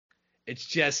 It's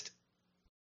just,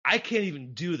 I can't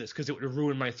even do this because it would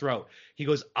ruin my throat. He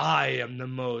goes, I am the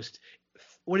most,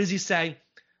 what does he say?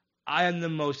 I am the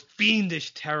most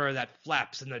fiendish terror that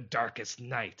flaps in the darkest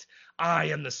night. I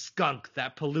am the skunk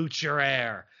that pollutes your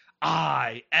air.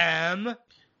 I am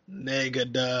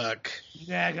Negaduck.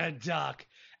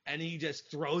 And he just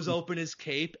throws open his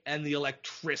cape, and the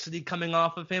electricity coming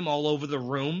off of him all over the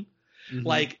room. Mm-hmm.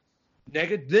 Like,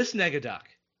 this Negaduck,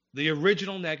 the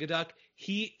original Negaduck,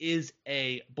 he is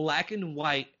a black and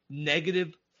white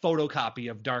negative photocopy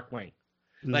of Darkwing.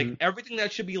 Mm-hmm. Like, everything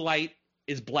that should be light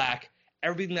is black.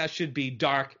 Everything that should be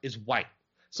dark is white.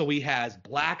 So he has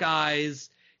black eyes.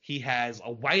 He has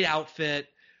a white outfit.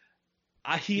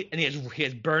 He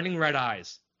has burning red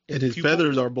eyes. And his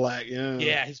feathers are black, yeah.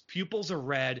 Yeah, his pupils are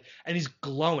red, and he's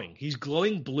glowing. He's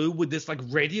glowing blue with this like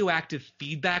radioactive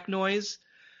feedback noise.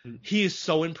 He is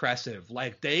so impressive.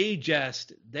 Like they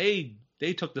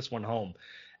took this one home,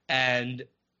 and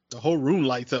the whole room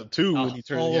lights up too when he turns.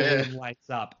 The whole room lights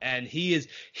up, and he's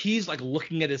like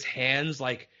looking at his hands,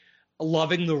 like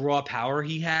loving the raw power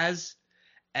he has.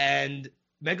 And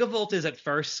Megavolt is at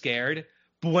first scared,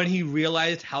 but when he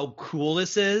realized how cool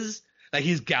this is. Like,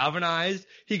 he's galvanized.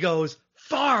 He goes,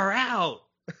 far out.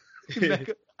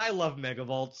 I love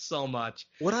Megavolt so much.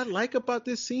 What I like about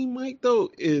this scene, Mike, though,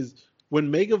 is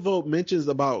when Megavolt mentions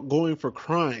about going for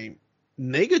crime,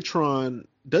 Negatron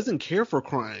doesn't care for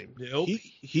crime. Nope.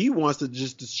 He wants to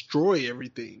just destroy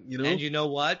everything, you know? And you know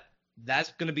what?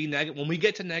 That's going to be when we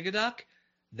get to Negaduck,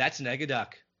 that's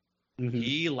Negaduck. Mm-hmm.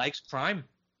 He likes crime.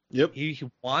 Yep. He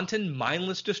wanton,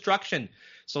 mindless destruction.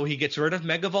 So he gets rid of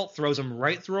Megavolt, throws him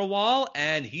right through a wall,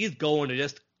 and he's going to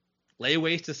just lay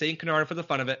waste to St. Canard for the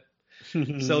fun of it.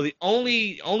 So the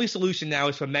only solution now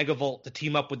is for Megavolt to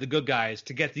team up with the good guys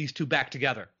to get these two back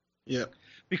together. Yeah.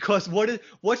 Because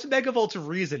what's Megavolt's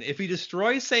reason? If he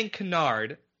destroys St.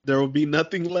 Canard, there will be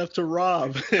nothing left to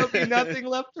rob. There'll be nothing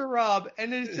left to rob.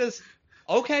 And it's just,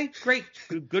 okay, great.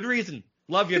 Good reason.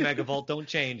 Love you, Megavolt. Don't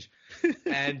change.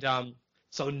 And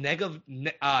so Negaduck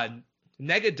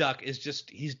is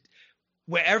just,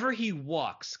 wherever he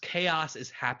walks, chaos is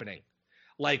happening.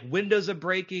 Like, windows are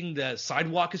breaking, the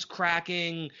sidewalk is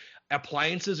cracking,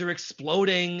 appliances are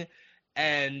exploding,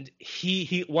 and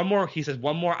he says,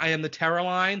 one more, I am the terror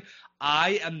line.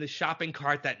 I am the shopping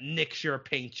cart that nicks your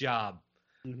paint job.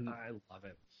 Mm-hmm. I love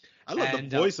it. I love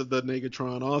the voice of the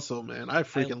Negatron also, man. I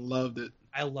freaking loved it.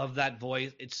 I love that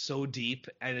voice. It's so deep,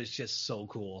 and it's just so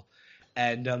cool.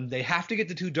 And they have to get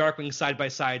the two Darkwings side by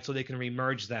side so they can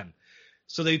remerge them.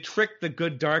 So they trick the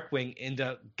good Darkwing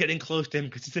into getting close to him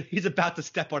because he's about to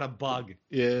step on a bug.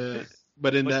 Yeah,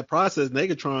 but in that process,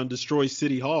 Negatron destroys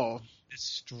City Hall.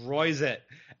 Destroys it.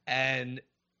 And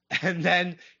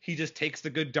then he just takes the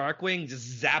good Darkwing,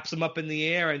 just zaps him up in the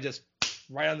air and just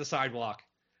right on the sidewalk.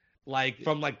 Like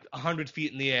from like 100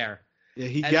 feet in the air. Yeah,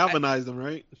 he galvanized him,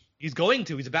 right? He's going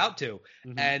to. He's about to.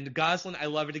 Mm-hmm. And Goslin, I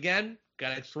love it again.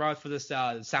 Got to throw out for this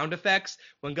sound effects.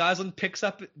 When Goslin picks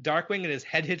up Darkwing and his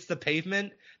head hits the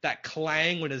pavement, that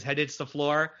clang when his head hits the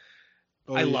floor,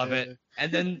 I love it.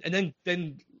 And then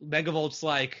Megavolt's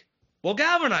like, we'll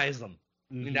galvanize them.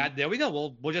 Mm-hmm. And there we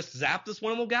go. We'll just zap this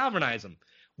one and we'll galvanize them,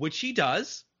 which he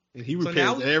does. And he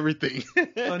repairs everything.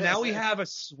 So now we have a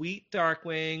sweet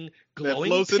Darkwing glowing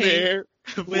that floats pink in the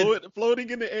air, floating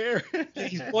in the air.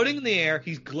 He's floating in the air.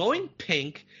 He's glowing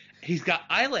pink. He's got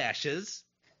eyelashes,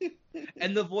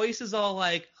 and the voice is all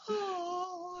like,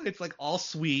 oh, it's like all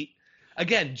sweet.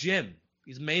 Again, Jim,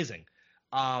 he's amazing.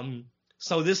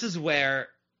 So this is where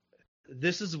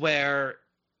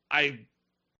I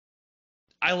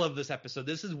love this episode.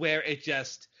 This is where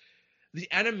the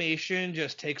animation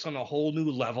just takes on a whole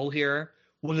new level here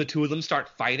when the two of them start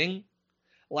fighting.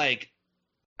 Like,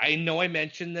 I know I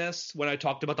mentioned this when I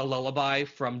talked about the lullaby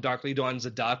from Darkly Dawns the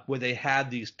Duck, where they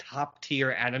had these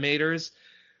top-tier animators.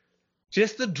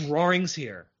 Just the drawings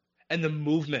here and the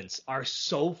movements are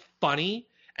so funny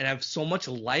and have so much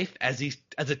life as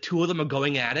the two of them are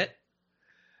going at it.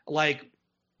 Like,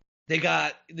 they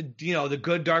got, the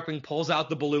good Darkwing pulls out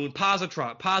the balloon.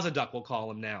 Posiduck, we'll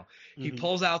call him now. Mm-hmm. He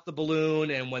pulls out the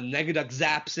balloon, and when Negaduck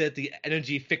zaps it, the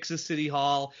energy fixes City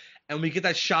Hall. And we get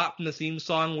that shot from the theme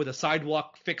song where the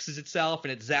sidewalk fixes itself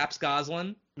and it zaps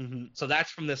Goslin. Mm-hmm. So that's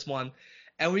from this one.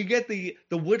 And we get the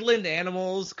woodland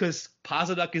animals, because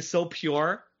Posiduck is so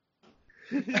pure.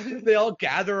 They all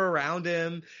gather around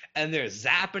him, and they're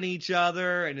zapping each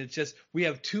other. And it's just, we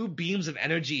have two beams of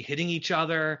energy hitting each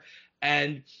other.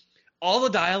 And all the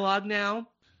dialogue now,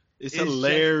 it's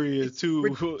hilarious too.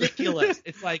 Ridiculous.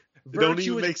 It's like it don't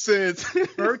even make sense.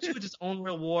 Virtue is its own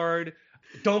reward.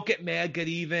 Don't get mad, get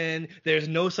even. There's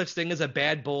no such thing as a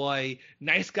bad boy.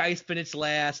 Nice guys finish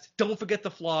last. Don't forget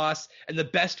the floss. And the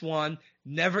best one,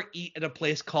 never eat at a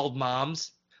place called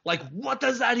Mom's. Like, what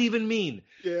does that even mean?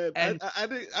 Yeah, and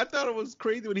I thought it was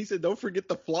crazy when he said, don't forget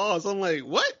the floss. I'm like,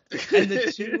 what? And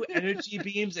the two energy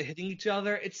beams are hitting each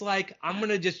other. It's like, I'm going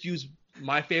to just use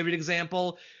my favorite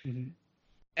example. Mm-hmm.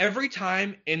 Every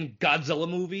time in Godzilla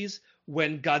movies,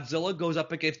 when Godzilla goes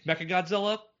up against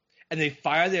Mechagodzilla and they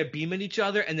fire their beam at each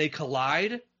other and they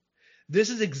collide, this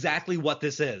is exactly what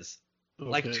this is. Okay.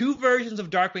 Like two versions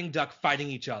of Darkwing Duck fighting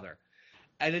each other.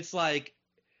 And it's like,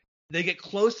 they get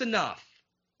close enough.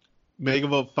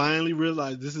 Megavolt finally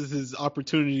realized this is his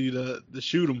opportunity to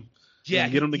shoot him. Yeah.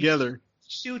 And get them together.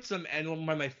 Shoots him, and one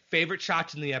of my favorite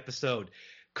shots in the episode,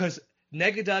 because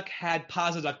Negaduck had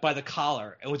Posiduck by the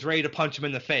collar and was ready to punch him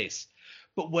in the face.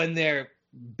 But when they're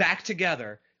back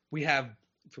together, we have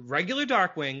regular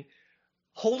Darkwing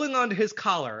holding onto his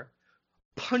collar,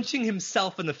 punching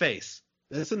himself in the face.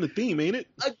 That's in the theme, ain't it?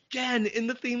 Again, in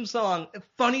the theme song.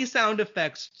 Funny sound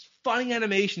effects, funny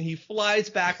animation. He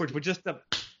flies backwards with just a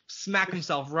smack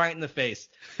himself right in the face.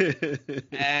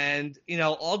 And,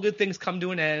 all good things come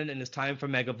to an end, and it's time for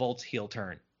Megavolt's heel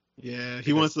turn. Yeah,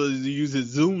 he wants to use his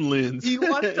zoom lens. He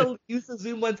wants to use the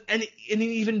zoom lens, and an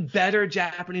even better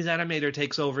Japanese animator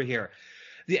takes over here.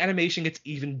 The animation gets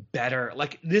even better.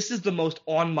 Like, this is the most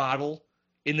on model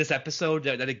in this episode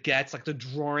that it gets. Like, the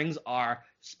drawings are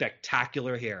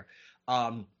spectacular here.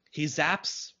 He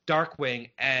zaps Darkwing,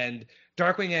 and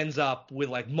Darkwing ends up with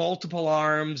like multiple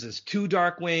arms. There's two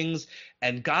Darkwings,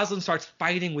 and Goslin starts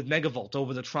fighting with Megavolt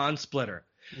over the tronsplitter.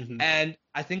 Mm-hmm. And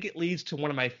I think it leads to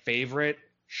one of my favorite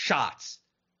shots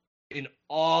in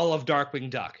all of Darkwing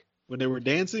Duck. When they were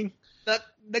dancing?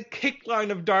 The kick line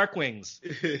of Darkwings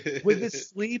with this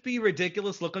sleepy,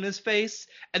 ridiculous look on his face,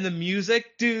 and the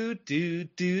music, do, do,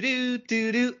 do, do,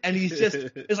 do, do. And he's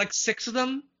just, there's like six of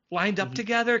them lined up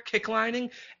together, kick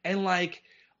lining, and like,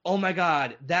 oh my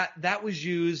God, that was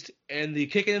used in the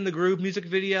Kickin' in the Groove music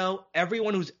video.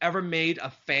 Everyone who's ever made a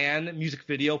fan music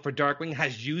video for Darkwing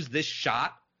has used this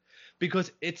shot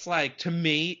because it's like, to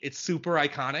me, it's super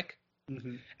iconic.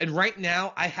 Mm-hmm. And right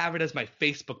now, I have it as my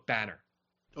Facebook banner.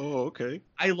 Oh, okay.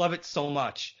 I love it so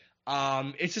much.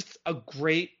 It's just a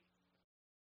great.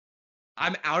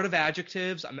 I'm out of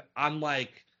adjectives. I'm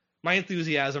like, my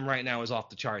enthusiasm right now is off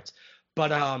the charts.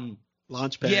 But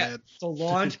Launchpad. Yeah, so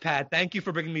Launchpad. Thank you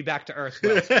for bringing me back to earth,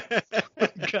 Will.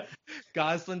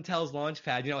 Goslin tells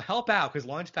Launchpad, help out, because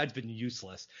Launchpad's been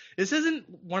useless. This isn't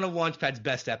one of Launchpad's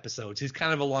best episodes. He's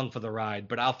kind of along for the ride,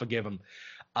 but I'll forgive him.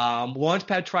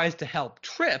 Launchpad tries to help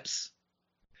Trips,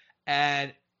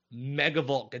 and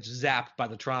Megavolt gets zapped by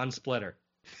the tronsplitter.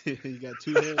 You got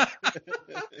two heads.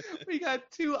 We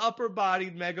got two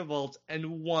upper-bodied Megavolts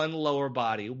and one lower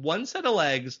body. One set of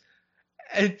legs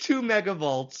and two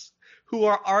Megavolts who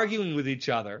are arguing with each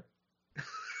other.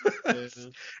 Yeah.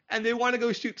 And they want to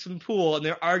go shoot some pool, and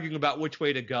they're arguing about which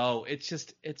way to go.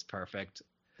 It's perfect.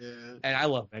 Yeah. And I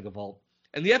love Megavolt.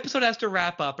 And the episode has to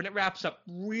wrap up, and it wraps up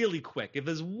really quick. If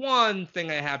there's one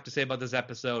thing I have to say about this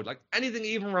episode, like anything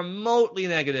even remotely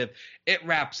negative, it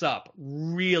wraps up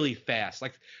really fast.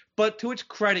 But to its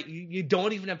credit, you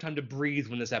don't even have time to breathe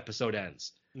when this episode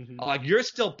ends. Mm-hmm. Like, you're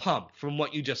still pumped from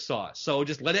what you just saw. So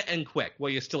just let it end quick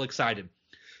while you're still excited.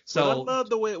 So I love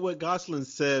the way what Gosling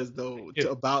says though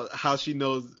about how she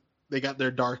knows they got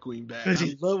their Darkwing back.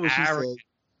 I love what she says.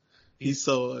 He's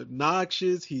so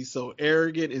obnoxious, he's so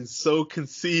arrogant, and so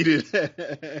conceited.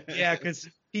 Yeah, because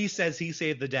he says he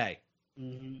saved the day.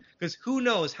 Because who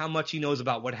knows how much he knows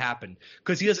about what happened.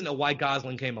 Because he doesn't know why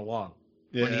Gosling came along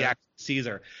when he actually sees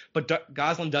her. But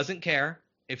Gosling doesn't care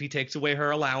if he takes away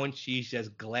her allowance. She's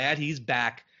just glad he's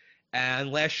back.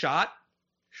 And last shot,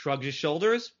 shrugs his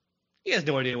shoulders. He has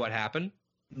no idea what happened.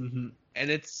 And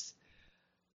it's...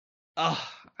 Oh,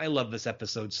 I love this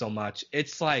episode so much.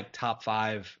 It's like top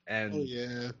 5, and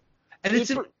and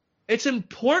it's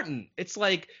important. It's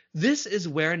like, this is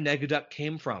where Negaduck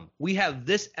came from. We have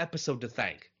this episode to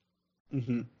thank.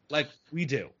 Like, we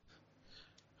do.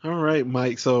 All right,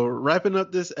 Mike. So wrapping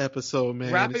up this episode,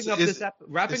 man. Wrapping up this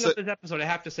episode, I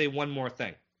have to say one more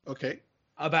thing. Okay.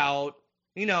 About,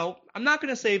 I'm not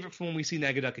going to save it for when we see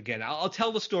Negaduck again. I'll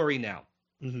tell the story now.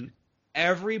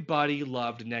 Everybody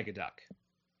loved Negaduck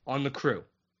on the crew.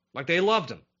 Like, they loved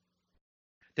him.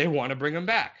 They want to bring him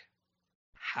back.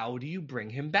 How do you bring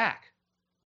him back?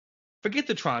 Forget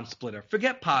the tronsplitter.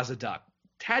 Forget Posiduck.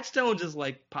 Tad Stones is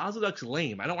like, Posiduck's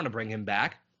lame. I don't want to bring him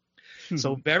back.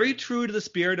 So very true to the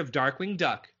spirit of Darkwing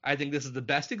Duck, I think this is the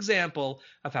best example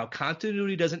of how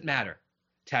continuity doesn't matter.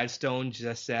 Tad Stone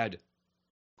just said,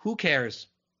 who cares?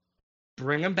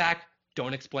 Bring him back.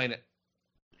 Don't explain it.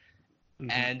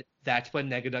 And that's when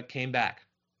Negaduck came back.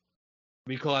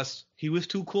 Because he was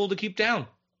too cool to keep down.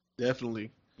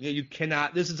 Definitely. Yeah, you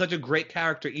cannot. This is such a great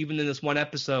character. Even in this one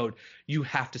episode, you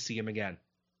have to see him again.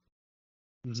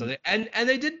 So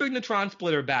they did bring the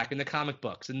tronsplitter back in the comic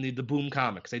books, in the Boom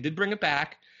comics. They did bring it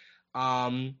back.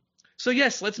 So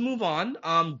yes, let's move on.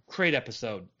 Great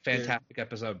episode, fantastic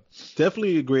episode.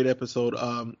 Definitely a great episode.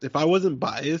 If I wasn't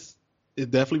biased,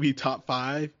 it'd definitely be top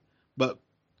 5. But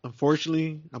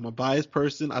unfortunately, I'm a biased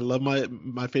person. I love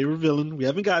my favorite villain. We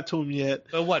haven't got to him yet.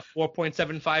 So what?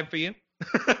 4.75 for you?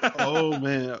 Oh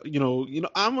man,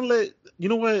 I'm gonna let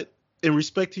what. In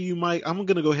respect to you, Mike, I'm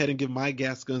gonna go ahead and give my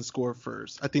gas gun score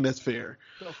first. I think that's fair.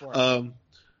 Go for it.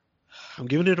 I'm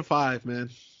giving it a 5, man.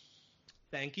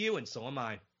 Thank you, and so am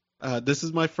I. This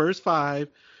is my first 5,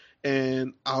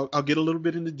 and I'll get a little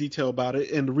bit into detail about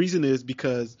it. And the reason is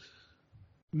because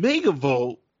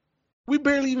Megavolt, we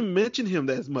barely even mentioned him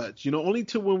as much. Only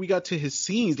till when we got to his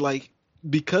scenes. Like,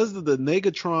 because of the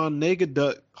Negatron,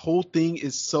 Negaduck whole thing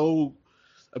is so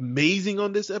amazing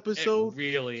on this episode. It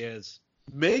really is.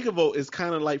 Megavolt is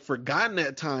kind of like forgotten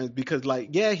at times because,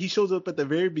 like, he shows up at the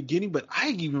very beginning, but I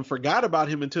even forgot about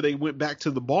him until they went back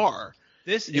to the bar.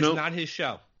 This is not his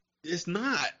show. It's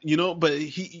not, but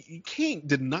you can't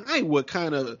deny what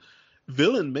kind of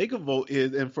villain Megavolt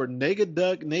is, and for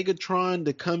Negaduck, Negatron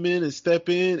to come in and step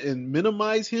in and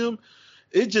minimize him,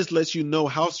 it just lets you know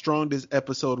how strong this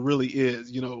episode really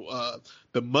is. The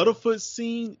Muddlefoot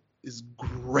scene is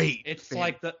great. It's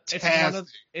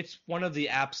one of the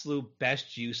absolute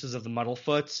best uses of the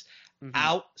Muddlefoots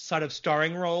outside of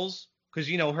starring roles, because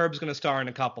Herb's going to star in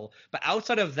a couple, but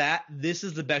outside of that, this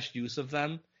is the best use of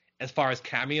them as far as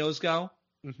cameos go,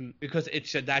 because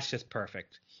that's just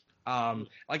perfect.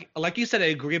 Like you said, I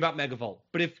agree about Megavolt,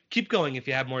 but keep going if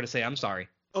you have more to say. I'm sorry.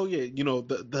 Oh yeah,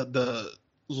 the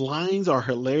lines are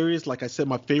hilarious. Like I said,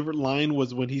 my favorite line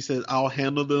was when he says, "I'll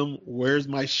handle them. Where's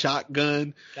my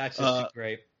shotgun?" That's just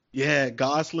great. Yeah,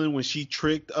 Gosling, when she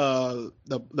tricked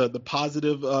the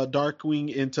positive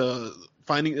Darkwing into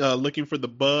looking for the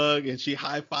bug, and she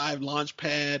high-fived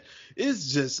Launchpad.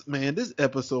 It's just, man, this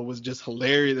episode was just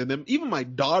hilarious. And then even my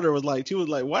daughter was like,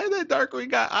 why that Darkwing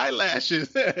got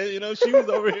eyelashes? She was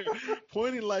over here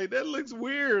pointing like, that looks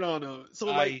weird on him. So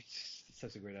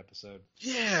such a great episode.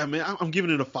 Yeah, man, I'm giving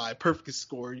it a 5. Perfect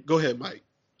score. Go ahead, Mike.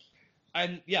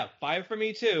 And yeah, 5 for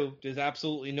me too. There's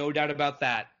absolutely no doubt about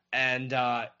that. And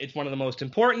it's one of the most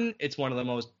important. It's one of the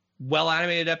most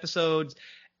well-animated episodes.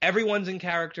 Everyone's in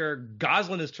character.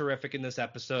 Gosling is terrific in this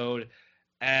episode.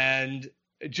 And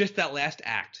just that last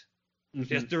act.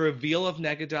 Just the reveal of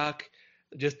Negaduck.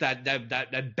 Just that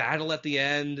battle at the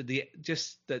end.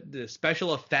 The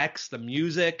special effects. The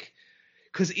music.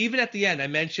 Because even at the end, I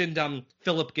mentioned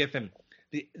Philip Giffen.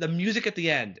 The music at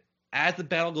the end, as the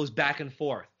battle goes back and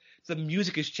forth, the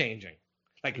music is changing.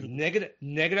 Like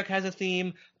Negaduck has a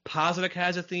theme, Posiduck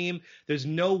has a theme. There's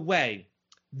no way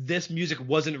this music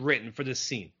wasn't written for this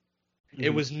scene.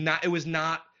 It was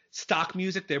not stock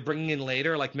music they're bringing in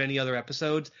later like many other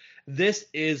episodes. This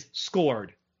is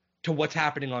scored to what's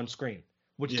happening on screen,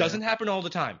 which doesn't happen all the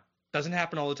time. Doesn't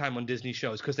happen all the time on Disney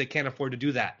shows because they can't afford to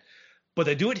do that. But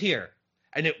they do it here,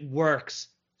 and it works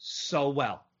so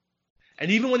well. And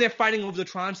even when they're fighting over the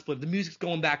tronsplitter, the music's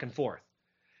going back and forth.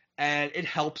 And it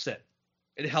helps it.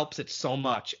 It helps it so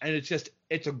much. And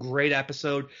it's a great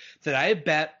episode that I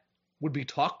bet would be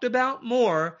talked about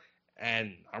more,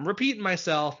 and I'm repeating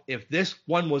myself, if this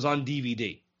one was on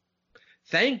DVD.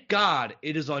 Thank God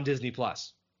it is on Disney+.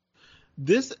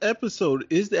 This episode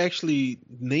is actually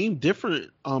named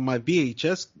different on my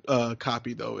VHS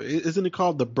copy, though. Isn't it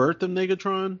called The Birth of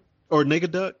Negatron? Or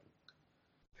Negaduck?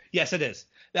 Yes, it is.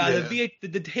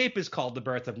 The tape is called The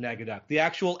Birth of Negaduck. The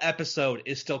actual episode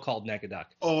is still called Negaduck.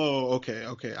 Oh, okay.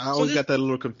 I always got that a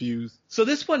little confused. So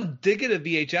this one did get a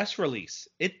VHS release.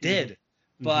 It did.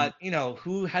 But,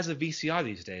 who has a VCR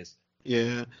these days?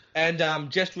 Yeah.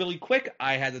 And just really quick,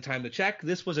 I had the time to check.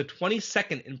 This was a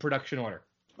 22nd in production order.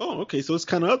 Oh, okay. So it's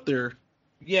kind of up there.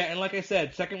 Yeah, and like I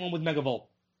said, second one with Megavolt.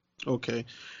 Okay.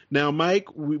 Now, Mike,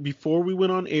 before we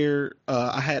went on air,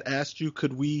 I had asked you,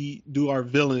 could we do our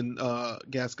villain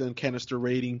gas gun canister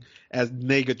rating as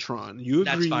Negatron? You agreed.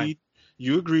 That's fine.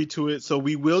 You agreed to it. So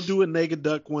we will do a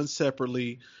Negaduck one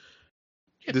separately.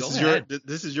 Yeah,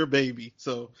 this is your baby.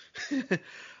 So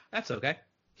that's okay.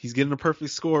 He's getting a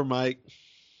perfect score, Mike.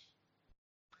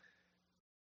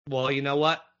 Well, you know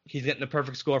what? He's getting a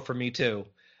perfect score for me too.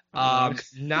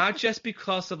 Not just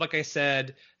because of, like I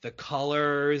said, the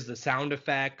colors, the sound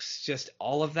effects, just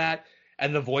all of that,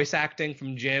 and the voice acting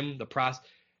from Jim,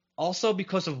 also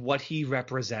because of what he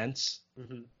represents.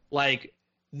 Like,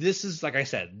 this is, like I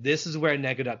said, this is where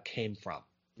Negaduck came from.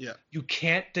 Yeah. You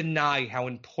can't deny how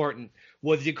important,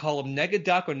 whether you call him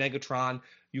Negaduck or Negatron,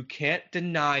 you can't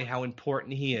deny how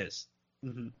important he is.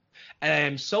 And I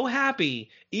am so happy,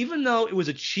 even though it was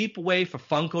a cheap way for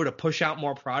Funko to push out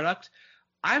more product,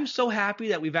 I'm so happy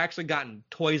that we've actually gotten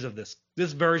toys of this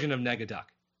version of Negaduck.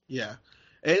 Yeah.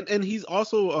 And he's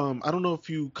also, I don't know if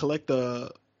you collect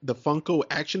the Funko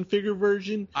action figure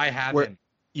version. I have him.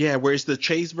 Yeah, where it's the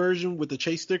Chase version with the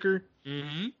Chase sticker.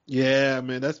 Yeah,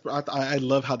 man, I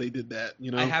love how they did that.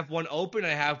 I have one open, I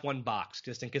have one boxed,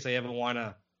 just in case I ever want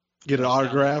to get an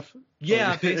autograph.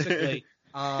 Yeah, basically.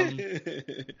 And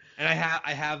I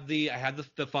have the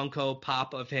Funko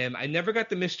Pop of him. I never got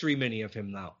the mystery mini of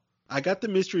him though. I got the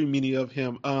mystery mini of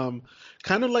him.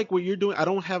 Kind of like what you're doing. I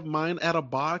don't have mine at a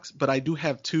box, but I do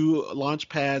have 2 launch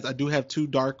pads. I do have 2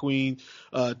 Darkwing,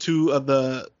 2 of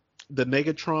the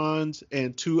Negatrons,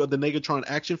 and 2 of the Negatron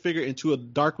action figure, and 2 of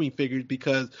the Darkwing figures,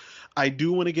 because I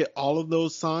do want to get all of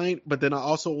those signed, but then I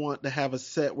also want to have a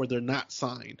set where they're not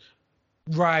signed.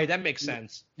 Right, that makes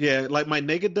sense. Yeah, like my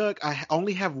Negaduck, I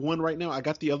only have one right now. I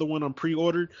got the other one on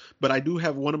pre-ordered, but I do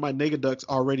have one of my Negaducks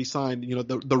already signed,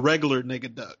 the regular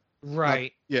Negaduck.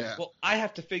 Right. Yeah. Well, I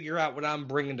have to figure out what I'm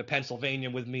bringing to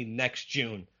Pennsylvania with me next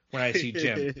June when I see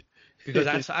Jim,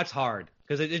 because that's hard,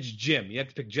 because it's Jim. You have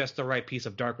to pick just the right piece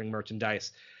of Darkwing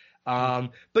merchandise.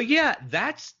 But yeah,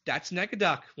 that's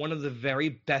Negaduck, one of the very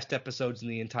best episodes in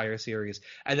the entire series,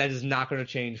 and that is not going to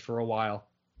change for a while.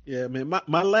 Yeah, man.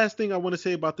 My last thing I want to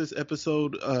say about this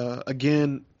episode,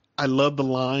 again, I love the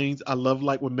lines. I love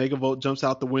like when Megavolt jumps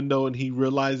out the window and he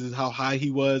realizes how high he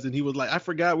was, and he was like, I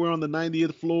forgot we're on the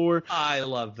 90th floor. I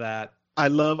love that. I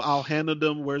love I'll handle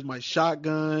them. Where's my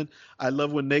shotgun? I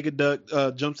love when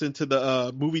Negaduck jumps into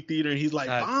the movie theater and he's like,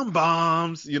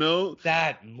 bombs,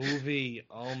 That movie.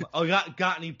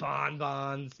 Got any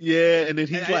bonbons? Yeah, and then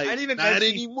he's not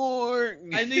anymore.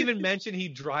 I didn't even mention he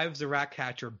drives the rat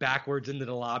catcher backwards into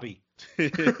the lobby.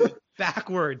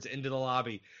 Backwards into the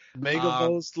lobby.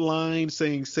 Megavolt's line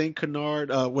saying St. Canard,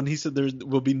 when he said there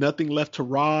will be nothing left to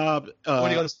rob. When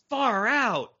he goes, far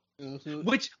out.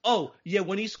 Which,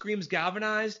 when he screams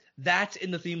galvanized, that's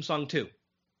in the theme song too.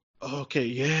 Okay,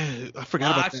 yeah. I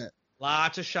forgot about that.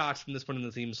 Lots of shots from this one in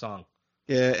the theme song.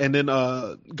 Yeah, and then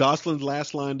Gosling's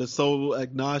last line, the so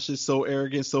obnoxious, so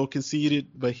arrogant, so conceited,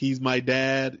 but he's my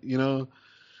dad,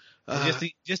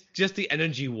 Just the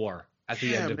energy war at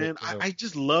the end of it. Yeah, man, I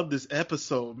just love this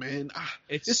episode, man.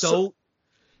 It's so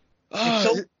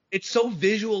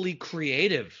visually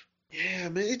creative. Yeah,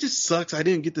 man, it just sucks I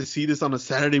didn't get to see this on a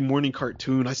Saturday morning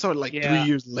cartoon. I saw it 3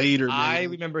 years later, man. I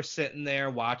remember sitting there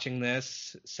watching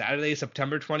this Saturday,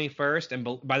 September 21st,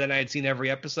 and by then I had seen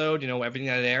every episode, everything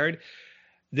that had aired.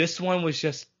 This one was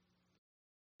just,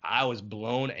 I was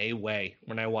blown away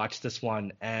when I watched this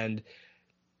one. And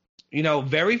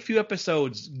Very few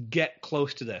episodes get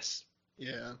close to this.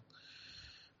 Yeah.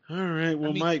 All right.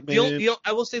 Well, Mike, man.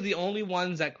 I will say the only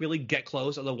ones that really get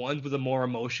close are the ones with a more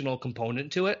emotional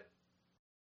component to it.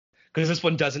 Because this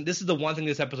one doesn't. This is the one thing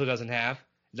this episode doesn't have.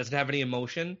 It doesn't have any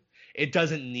emotion. It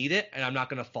doesn't need it, and I'm not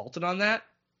going to fault it on that.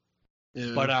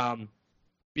 Yeah. But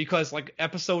because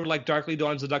episode like Darkly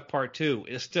Dawns the Duck Part 2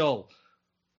 is still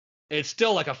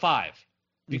like a 5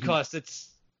 because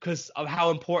because of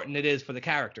how important it is for the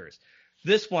characters.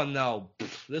 This one though,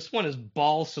 this one is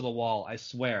balls to the wall. I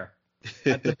swear.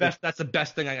 That's the best. That's the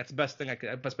best thing. That's the best thing.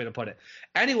 Best way to put it.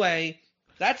 Anyway,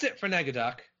 that's it for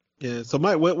Negaduck. Yeah. So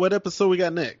Mike, what episode we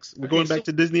got next? We're going back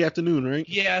to Disney Afternoon, right?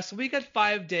 Yeah. So we got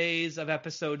 5 days of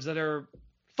episodes that are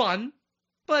fun,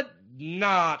 but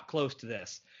not close to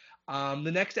this.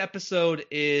 The next episode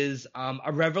is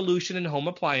a revolution in home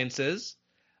appliances.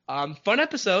 Fun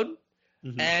episode,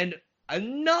 and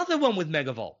another one with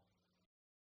Megavolt.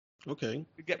 Okay.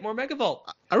 We get more Megavolt.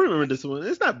 I remember this one.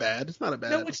 It's not bad. It's not a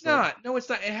bad. No, it's not. No, it's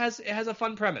not. It has a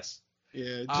fun premise.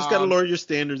 Yeah, just gotta lower your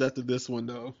standards after this one,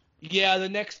 though. Yeah, the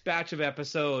next batch of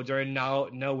episodes are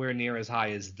nowhere near as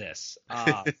high as this.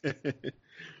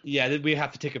 Yeah, we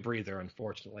have to take a breather,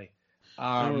 unfortunately.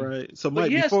 All right. So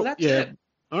Mike, so that's it.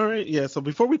 All right, yeah. So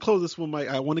before we close this one, Mike,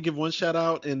 I want to give one shout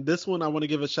out, and this one I want to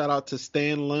give a shout out to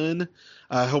Stan Lund.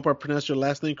 I hope I pronounced your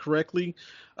last name correctly.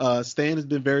 Stan has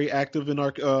been very active in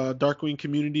our Darkwing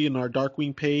community and our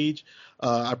Darkwing page.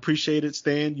 I appreciate it,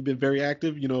 Stan. You've been very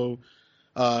active.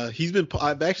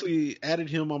 I've actually added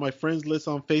him on my friends list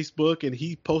on Facebook, and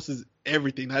he posts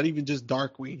everything, not even just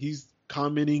Darkwing. He's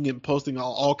commenting and posting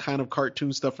all kind of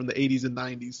cartoon stuff from the 80s and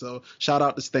 90s. So shout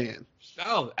out to Stan.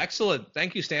 Oh, excellent.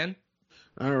 Thank you, Stan.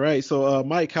 All right. So,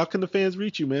 Mike, how can the fans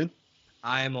reach you, man?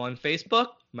 I am on Facebook,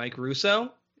 Mike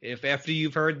Russo. If after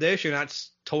you've heard this, you're not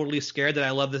totally scared that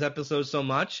I love this episode so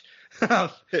much,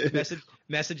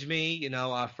 message me,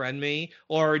 friend me,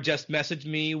 or just message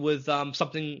me with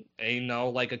something,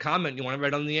 like a comment you want to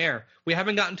read on the air. We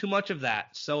haven't gotten too much of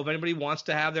that. So if anybody wants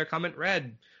to have their comment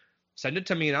read, send it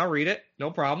to me and I'll read it.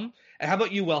 No problem. And how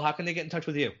about you, Will? How can they get in touch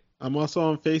with you? I'm also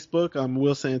on Facebook. I'm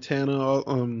Will Santana.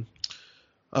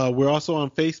 We're also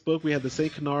on Facebook. We have the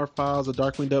St. Canard Files, a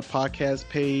Darkwing Duck podcast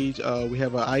page. We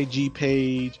have an IG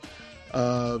page.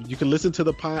 You can listen to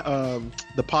the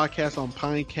podcast on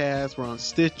Pinecast. We're on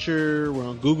Stitcher. We're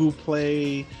on Google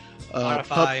Play.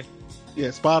 Spotify.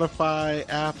 Spotify,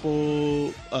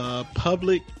 Apple,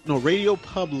 Radio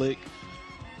Public,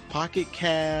 Pocket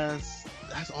Cast.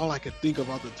 That's all I could think of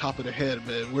off the top of the head,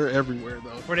 man. We're everywhere,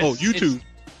 though. YouTube.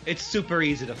 It's super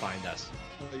easy to find us.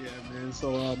 Oh, yeah, man.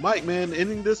 So, Mike, man,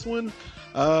 ending this one,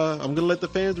 I'm going to let the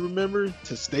fans remember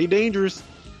to stay dangerous.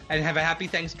 And have a happy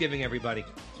Thanksgiving, everybody.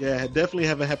 Yeah, definitely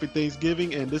have a happy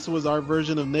Thanksgiving. And this was our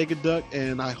version of Negaduck,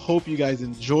 and I hope you guys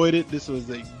enjoyed it. This was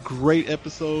a great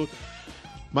episode.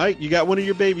 Mike, you got one of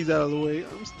your babies out of the way.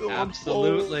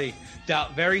 Absolutely.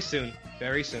 Very soon.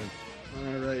 Very soon.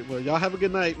 All right. Well, y'all have a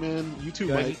good night, man. You too,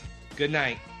 Mike. Good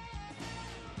night.